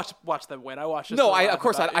I don't watch them win. I watch. Just No, to laugh of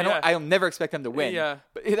course about I it. don't. Yeah. I'll never expect them to win. Yeah.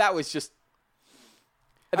 But that was just.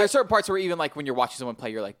 There's certain parts where even like when you're watching someone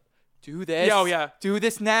play, you're like, do this. Yeah, oh, yeah. Do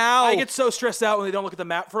this now. I get so stressed out when they don't look at the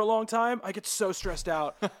map for a long time. I get so stressed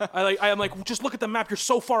out. I'm like, just look at the map. You're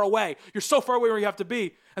so far away. You're so far away where you have to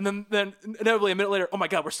be. And then inevitably a minute later, oh my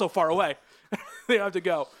God, we're so far away. They have to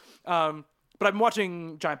go. But I've been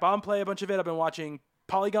watching Giant Bomb play a bunch of it. I've been watching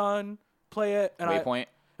Polygon play it. And Waypoint.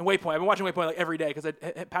 Waypoint. I've been watching Waypoint like every day because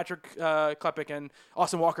Patrick Klepek and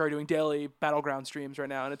Austin Walker are doing daily Battleground streams right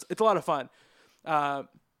now, and it's a lot of fun.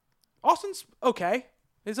 Austin's okay.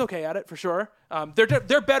 He's okay at it for sure.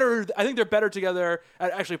 They're better. I think they're better together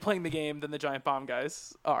at actually playing the game than the Giant Bomb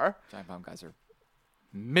guys are. Giant Bomb guys are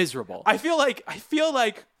miserable. I feel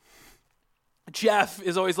like Jeff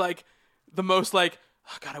is always like the most like,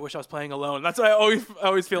 oh God, I wish I was playing alone. That's what I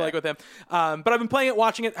always feel like with him. But I've been playing it,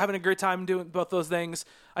 watching it, having a great time doing both those things.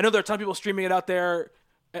 I know there are a ton of people streaming it out there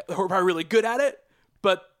who are probably really good at it,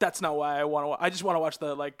 but that's not why I want to. I just want to watch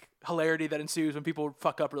the like hilarity that ensues when people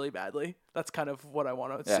fuck up really badly. That's kind of what I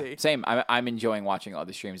want to see. Same. I'm enjoying watching all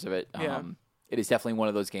the streams of it. Yeah. It is definitely one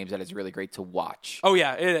of those games that is really great to watch. Oh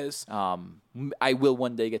yeah, it is. I will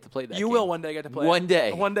one day get to play that. You game. will one day get to play. One it.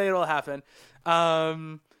 day. One day it'll happen.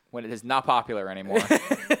 When it is not popular anymore.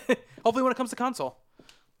 Hopefully when it comes to console.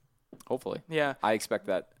 Hopefully. Yeah. I expect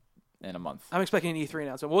that in a month. I'm expecting an E3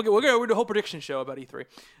 announcement. We'll do a whole prediction show about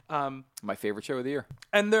E3. My favorite show of the year.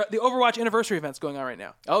 And the Overwatch anniversary event's going on right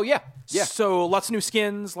now. Oh yeah. Yeah. So lots of new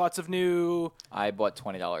skins, lots of new. I bought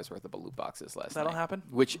 $20 worth of loot boxes last night. That'll happen?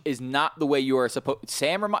 Which is not the way you are supposed.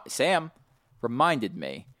 Sam reminded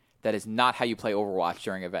me that is not how you play Overwatch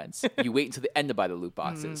during events. You wait until the end to buy the loot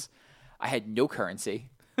boxes. I had no currency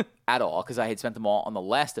at all because I had spent them all on the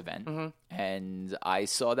last event, and I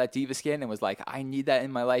saw that Diva skin and was like, I need that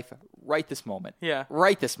in my life right this moment. Yeah.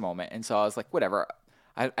 Right this moment. And so I was like, whatever.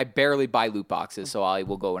 I barely buy loot boxes, so I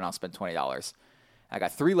will go and I'll spend $20. I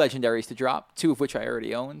got 3 legendaries to drop, 2 of which I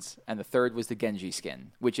already owns, and the third was the Genji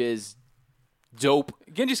skin, which is dope.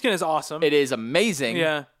 Genji skin is awesome. It is amazing.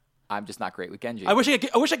 Yeah. I'm just not great with Genji. I wish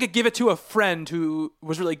I could give it to a friend who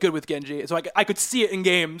was really good with Genji, so I could see it in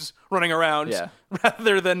games running around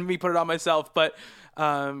rather than me put it on myself. But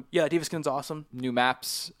Diva skin's awesome. New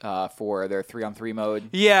maps for their 3-on-3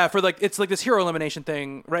 mode. Yeah, for it's like this hero elimination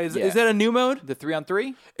thing, right? Is that a new mode? The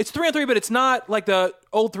 3-on-3? It's 3-on-3, but it's not like the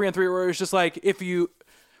old 3-on-3 where it's just like it's the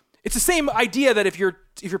same idea that if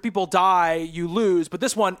your people die, you lose. But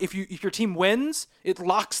this one, if your team wins, it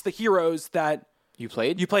locks the heroes that You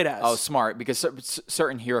played as. Oh, smart, because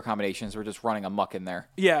certain hero combinations were just running amok in there.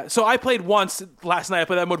 Yeah, so I played once last night. I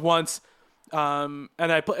played that mode once, and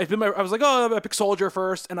I was like, I picked Soldier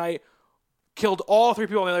first, and I killed all 3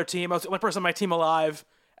 people on the other team. I was the only person on my team alive,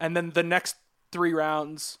 and then the next 3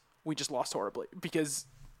 rounds we just lost horribly because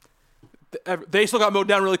they still got mowed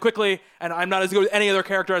down really quickly, and I'm not as good with any other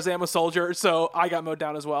character as I am with Soldier, so I got mowed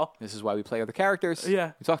down as well. This is why we play other characters.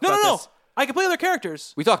 Yeah, we talked about this. I can play other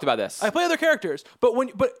characters. We talked about this. I play other characters, but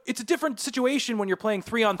it's a different situation when you're playing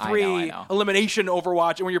 3-on-3 I know. elimination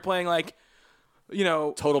Overwatch, and when you're playing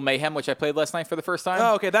Total Mayhem, which I played last night for the first time.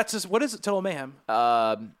 Oh, okay. That's just what is it? Total Mayhem.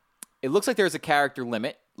 It looks like there's a character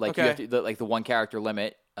limit, like you have Okay. to, the 1 character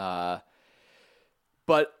limit.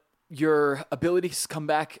 But your abilities come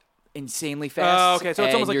back insanely fast. Oh, okay. So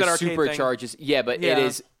it's almost like your that arcade thing. supercharges. Yeah, but Yeah. it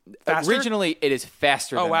is Faster? originally it is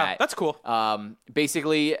faster. Oh than wow, that. that's cool.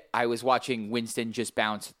 Basically, I was watching Winston just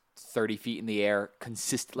bounce 30 feet in the air,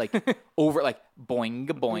 over boing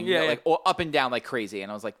boing, Yeah. or up and down like crazy.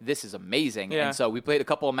 And I was like, this is amazing. Yeah. And so we played a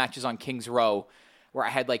couple of matches on King's Row where I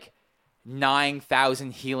had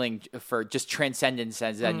 9,000 healing for just Transcendence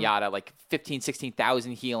and Zenyatta,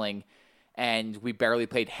 16,000 healing, and we barely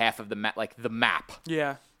played half of the map.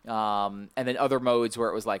 Yeah. And then other modes where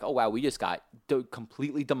it was like, oh wow, we just got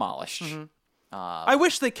completely demolished. I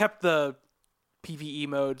wish they kept the PvE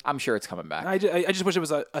mode. I'm sure it's coming back. I just wish it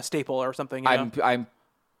was a staple or something. You know?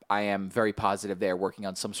 I am very positive they're working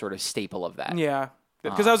on some sort of staple of that. Yeah.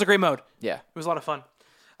 because that was a great mode. Yeah. It was a lot of fun.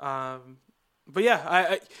 But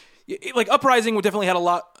yeah, like Uprising definitely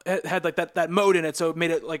had like that mode in it, so it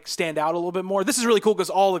made it like stand out a little bit more. This is really cool because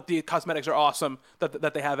all of the cosmetics are awesome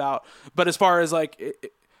that they have out. But as far as like,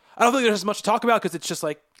 I don't think there's as much to talk about because it's just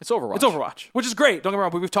like It's Overwatch. It's Overwatch, which is great. Don't get me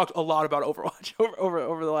wrong, but we've talked a lot about Overwatch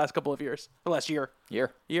over the last couple of years, the last year,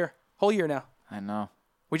 whole year now. I know.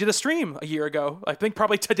 We did a stream a year ago. I think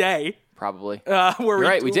probably today. Probably.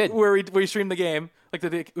 Where we did. Where we streamed the game like the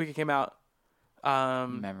week it came out.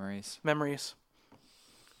 Memories.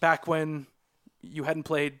 Back when you hadn't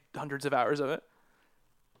played hundreds of hours of it.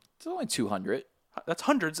 It's only 200. That's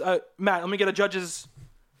hundreds. Matt, let me get a judge's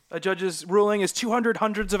ruling. Is 200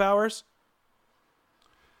 hundreds of hours?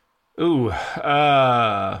 Ooh,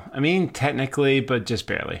 I mean technically, but just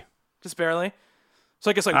barely. Just barely. So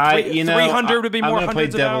I guess like 300 would be more. I'm gonna play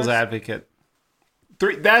devil's advocate.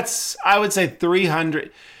 I would say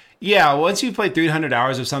 300. Yeah, once you play 300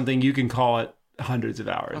 hours of something, you can call it hundreds of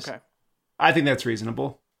hours. Okay. I think that's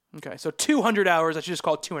reasonable. Okay, so 200 hours. I should just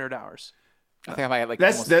call it 200 hours. I think I might have like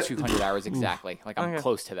almost 200 hours exactly. Like I'm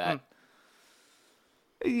close to that.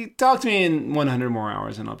 You talk to me in 100 more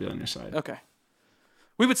hours, and I'll be on your side. Okay.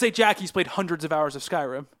 We would say Jackie's played hundreds of hours of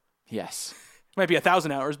Skyrim. Yes. Might be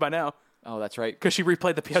 1,000 hours by now Oh, that's right. because she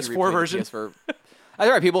replayed the PS4 version. That's all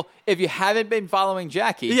right, people. If you haven't been following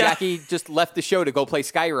Jackie, Jackie just left the show to go play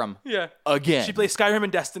Skyrim. Yeah. Again. She plays Skyrim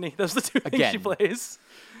and Destiny. Those are the two things she plays.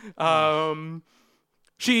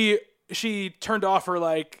 She turned off her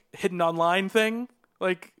like hidden online thing,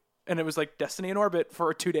 like, and it was like Destiny in orbit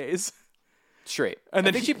for 2 days. Straight. And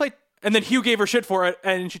then she played, and then Hugh gave her shit for it,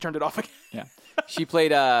 and she turned it off again. Yeah. She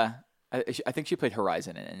played. I think she played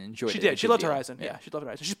Horizon and enjoyed it. She did. She loved Horizon. Yeah, she loved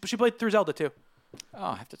Horizon. She played through Zelda too. Oh,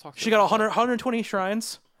 I have to talk to her. She got 120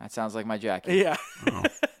 shrines. That sounds like my Jackie. Yeah.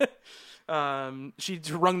 She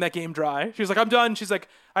wrung that game dry. She was like, I'm done. She's like,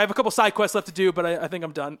 I have a couple side quests left to do, but I think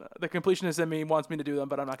I'm done. The completionist in me wants me to do them,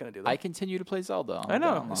 but I'm not going to do them. I continue to play Zelda. I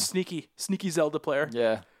know. Sneaky Zelda player.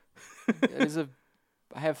 Yeah.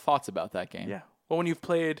 I have thoughts about that game. Yeah. Well, when you've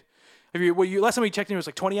played, last time we checked in, it was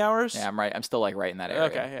like 20 hours? Yeah, I'm right. I'm still like right in that area.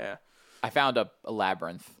 Okay, yeah. I found a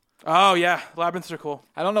labyrinth. Oh, yeah. Labyrinths are cool.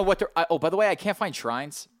 I don't know what they're... Oh, by the way, I can't find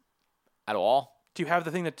shrines at all. Do you have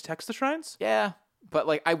the thing that detects the shrines? Yeah. But,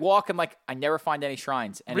 like, I walk and, like, I never find any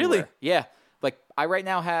shrines anywhere. Really? Yeah. Like, I right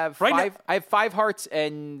now have I have 5 hearts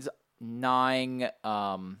and 9,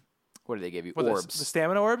 what do they give you? Orbs. The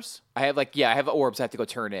stamina orbs? I have, like, I have orbs I have to go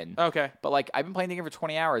turn in. Okay. But, like, I've been playing the game for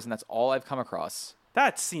 20 hours, and that's all I've come across.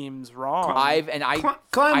 That seems wrong. I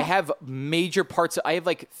have major parts. I have,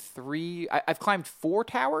 like, 3... I've climbed 4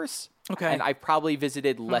 towers. Okay. And I've probably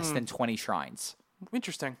visited less than 20 shrines.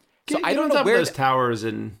 Interesting. So Get I don't on know top where... of those towers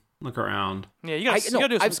and look around. Yeah, you gotta do some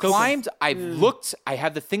I've scoping. climbed, I've looked, I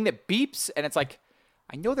have the thing that beeps, and it's like,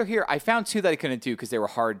 I know they're here. I found 2 that I couldn't do because they were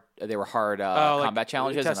hard combat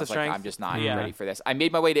challenges, and I was like, I'm just not ready for this. I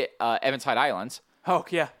made my way to Eventide Islands. Oh,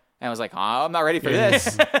 yeah. And I was like, I'm not ready for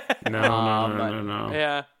this. No.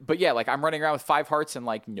 Yeah. But yeah, like I'm running around with 5 hearts and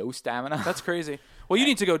like no stamina. That's crazy. Well, you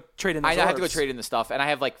need to go trade in those I have to go orbs. trade in the stuff, and I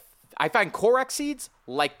have like, I find Korok seeds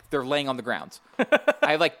like they're laying on the ground.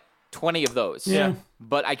 I have like 20 of those. Yeah.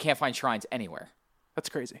 But I can't find shrines anywhere. That's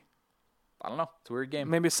crazy. I don't know. It's a weird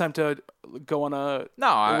game. Maybe it's time to go on a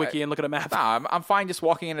wiki and look at a map. No, I'm fine just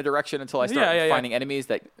walking in a direction until I start finding enemies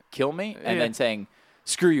that kill me and then saying,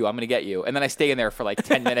 screw you, I'm going to get you. And then I stay in there for like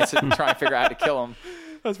 10 minutes and try and figure out how to kill them.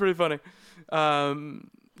 That's pretty funny.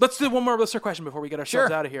 Let's do one more listener question before we get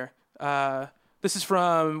ourselves out of here. This is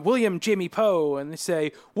from William Jamie Poe, and they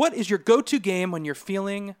say, what is your go-to game when you're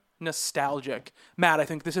feeling nostalgic? Matt, I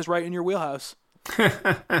think this is right in your wheelhouse.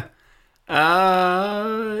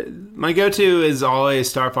 My go-to is always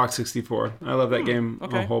Star Fox 64. I love that game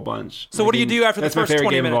a whole bunch. So what do you do after the first 20 minutes? That's my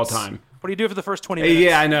favorite game of all time. What do you do for the first 20 minutes?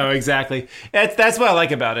 Yeah, I know, exactly. That's what I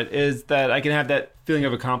like about it, is that I can have that feeling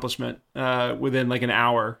of accomplishment within like an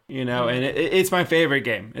hour, you know, and it's my favorite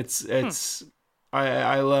game.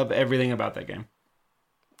 I love everything about that game.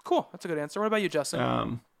 Cool. That's a good answer. What about you,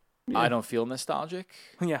 Justin? I don't feel nostalgic.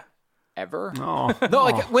 Yeah. Ever? Oh. No,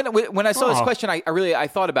 like when I saw this question, I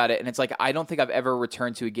thought about it, and it's like I don't think I've ever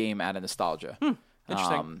returned to a game out of nostalgia.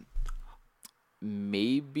 Interesting.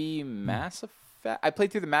 Maybe Mass Effect. I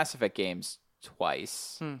played through the Mass Effect games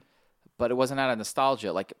twice, but it wasn't out of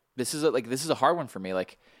nostalgia. Like this is a hard one for me.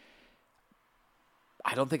 Like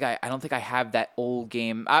I don't think I have that old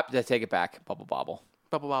game. I take it back. Bubble Bobble.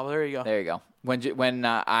 Bubble Bobble. There you go. There you go. When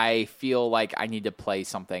I feel like I need to play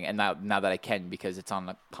something, and now that I can because it's on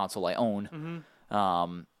a console I own,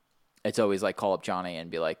 it's always like call up Johnny and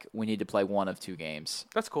be like, we need to play one of 2 games.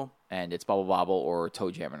 That's cool. And it's Bubble Bobble or Toe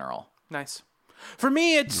Jam and Earl. Nice. For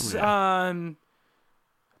me, it's part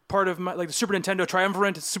of my like the Super Nintendo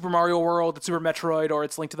Triumvirate. It's Super Mario World, it's Super Metroid, or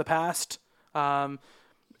it's Link to the Past. And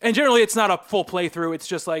generally, it's not a full playthrough. It's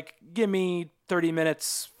just like, give me 30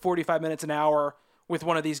 minutes, 45 minutes, an hour with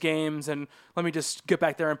one of these games, and let me just get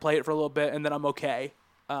back there and play it for a little bit, and then I'm okay.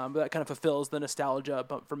 That kind of fulfills the nostalgia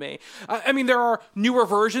bump for me. I mean, there are newer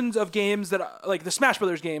versions of games that, like the Smash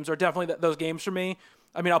Brothers games, are definitely those games for me.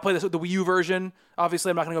 I mean, I'll play the Wii U version. Obviously,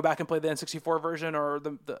 I'm not going to go back and play the N64 version, or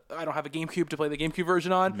I don't have a GameCube to play the GameCube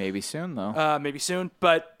version on. Maybe soon, though. Maybe soon,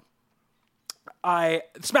 but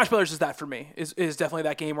Smash Brothers is that for me. Is definitely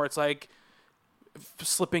that game where it's like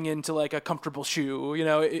slipping into like a comfortable shoe. You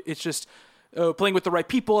know, it's just playing with the right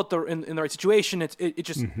people in the right situation. It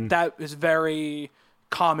just that is very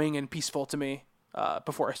calming and peaceful to me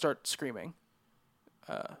before I start screaming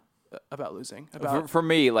about losing. For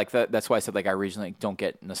me, like that's why I said like I originally don't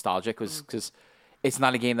get nostalgic, was because it's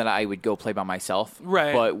not a game that I would go play by myself.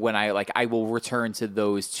 Right. But when I will return to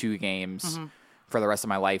those two games for the rest of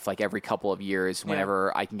my life, like every couple of years,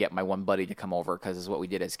 whenever I can get my one buddy to come over, because it's what we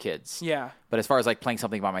did as kids. Yeah. But as far as like playing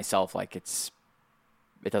something by myself, like it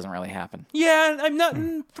doesn't really happen. Yeah, I'm not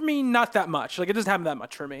for me, not that much. Like it doesn't happen that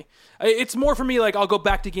much for me. It's more for me like I'll go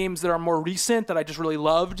back to games that are more recent that I just really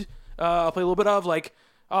loved. I'll play a little bit of, like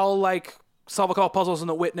I'll like solve a couple puzzles in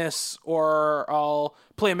The Witness, or I'll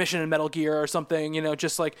play a mission in Metal Gear or something, you know,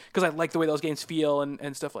 just like because I like the way those games feel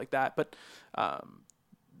and stuff like that. But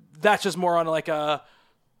that's just more on like I'm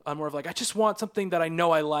more of like I just want something that I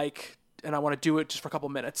know I like and I want to do it just for a couple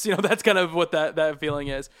minutes. You know, that's kind of what that feeling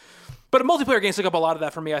is. But a multiplayer games take up a lot of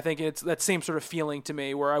that for me. I think it's that same sort of feeling to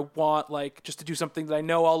me where I want like just to do something that I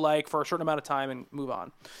know I'll like for a certain amount of time and move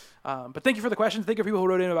on. But thank you for the questions. Thank you for people who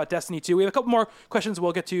wrote in about Destiny 2. We have a couple more questions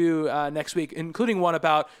we'll get to next week, including one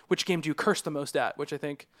about which game do you curse the most at, which I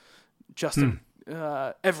think Justin,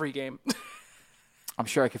 every game. I'm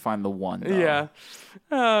sure I could find the one, though.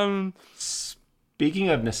 Yeah. Speaking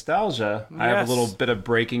of nostalgia, I have a little bit of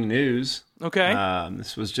breaking news. Okay.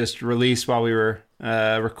 This was just released while we were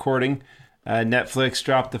recording. Netflix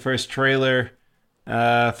dropped the first trailer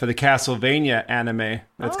for the Castlevania anime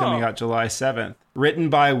that's coming out July 7th. Written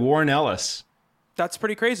by Warren Ellis. That's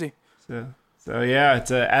pretty crazy. So yeah,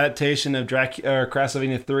 it's an adaptation of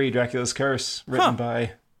Castlevania 3, Dracula's Curse, written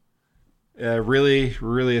by a really,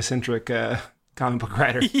 really eccentric comic book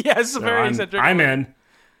writer. Yes, so very eccentric. I'm in.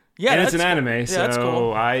 Yeah, and it's an anime, cool. so that's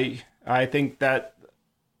cool. I think that,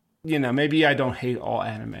 you know, maybe I don't hate all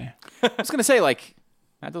anime. I was going to say, like,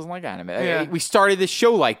 Matt doesn't like anime. Yeah. We started this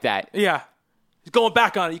show like that. Yeah. He's going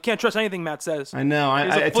back on it. You can't trust anything Matt says. I know.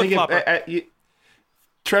 I think if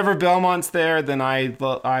Trevor Belmont's there, then I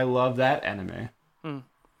love that anime.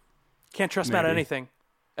 Can't trust Matt on anything.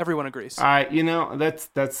 Everyone agrees. You know,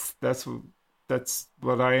 that's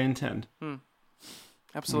what I intend.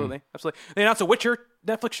 Absolutely. They announced a Witcher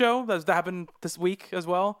Netflix show that happened this week as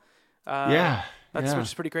well. Which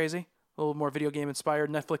is pretty crazy. A little more video game inspired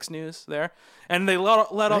Netflix news there, and they let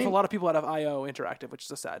off a lot of people out of IO Interactive, which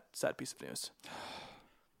is a sad piece of news.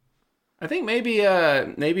 I think maybe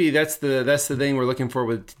that's the thing we're looking for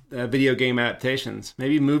with video game adaptations.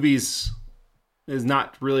 Maybe movies is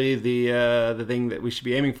not really the thing that we should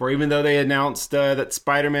be aiming for, even though they announced that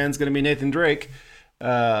Spider-Man's going to be Nathan Drake.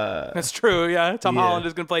 That's true. Yeah, Tom Holland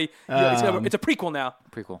is going to play. It's a prequel now.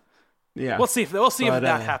 Prequel. Yeah, we'll see if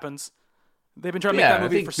that happens. They've been trying to make that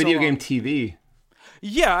movie for so long. Video game TV.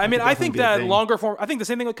 Yeah, I mean, I think that longer form. I think the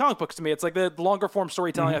same thing with comic books to me. It's like the longer form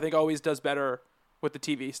storytelling. I think always does better with the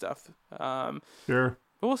TV stuff. Sure,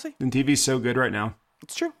 but we'll see. And TV's so good right now.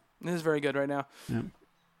 It's true. It is very good right now. Yeah.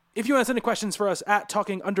 If you want to send any questions for us at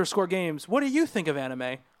talking_games, what do you think of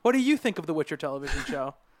anime? What do you think of the Witcher television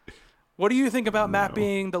show? What do you think about Matt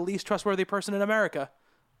being the least trustworthy person in America?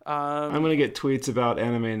 I'm going to get tweets about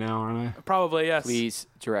anime now, aren't I? Probably, yes. Please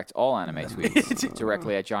direct all anime tweets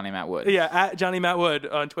directly at Johnny Matt Wood. Yeah, at Johnny Matt Wood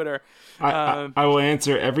on Twitter. I will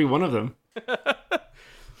answer every one of them.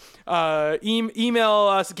 Email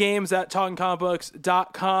us games at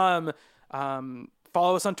talkingcomicbooks.com.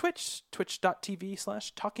 Follow us on Twitch,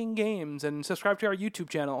 twitch.tv/talkinggames, and subscribe to our YouTube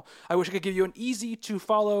channel. I wish I could give you an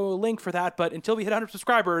easy-to-follow link for that, but until we hit 100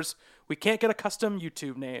 subscribers, we can't get a custom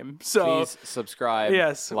YouTube name. So please subscribe,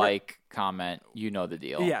 like, comment. You know the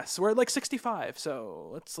deal. Yes, we're at like 65,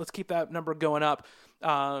 so let's keep that number going up.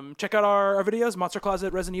 Check out our videos, Monster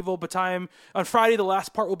Closet, Resident Evil, but time on Friday, the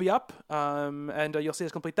last part will be up, and you'll see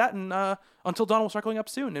us complete that, and Until Dawn will start going up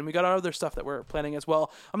soon, and we got our other stuff that we're planning as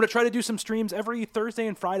well. I'm going to try to do some streams every Thursday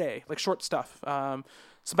and Friday, like short stuff.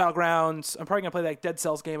 some Battlegrounds. I'm probably going to play that Dead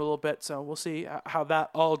Cells game a little bit, so we'll see how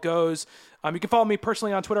that all goes. You can follow me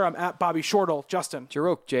personally on Twitter. I'm at Bobby Shortle. Justin.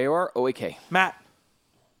 Jaroak, J-O-R-O-A-K. Matt.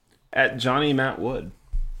 At Johnny Matt Wood.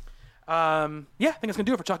 I think that's going to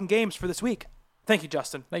do it for Talking Games for this week. Thank you,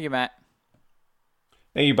 Justin. Thank you, Matt.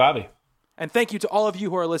 Thank you, Bobby. And thank you to all of you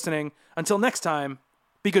who are listening. Until next time,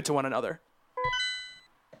 be good to one another.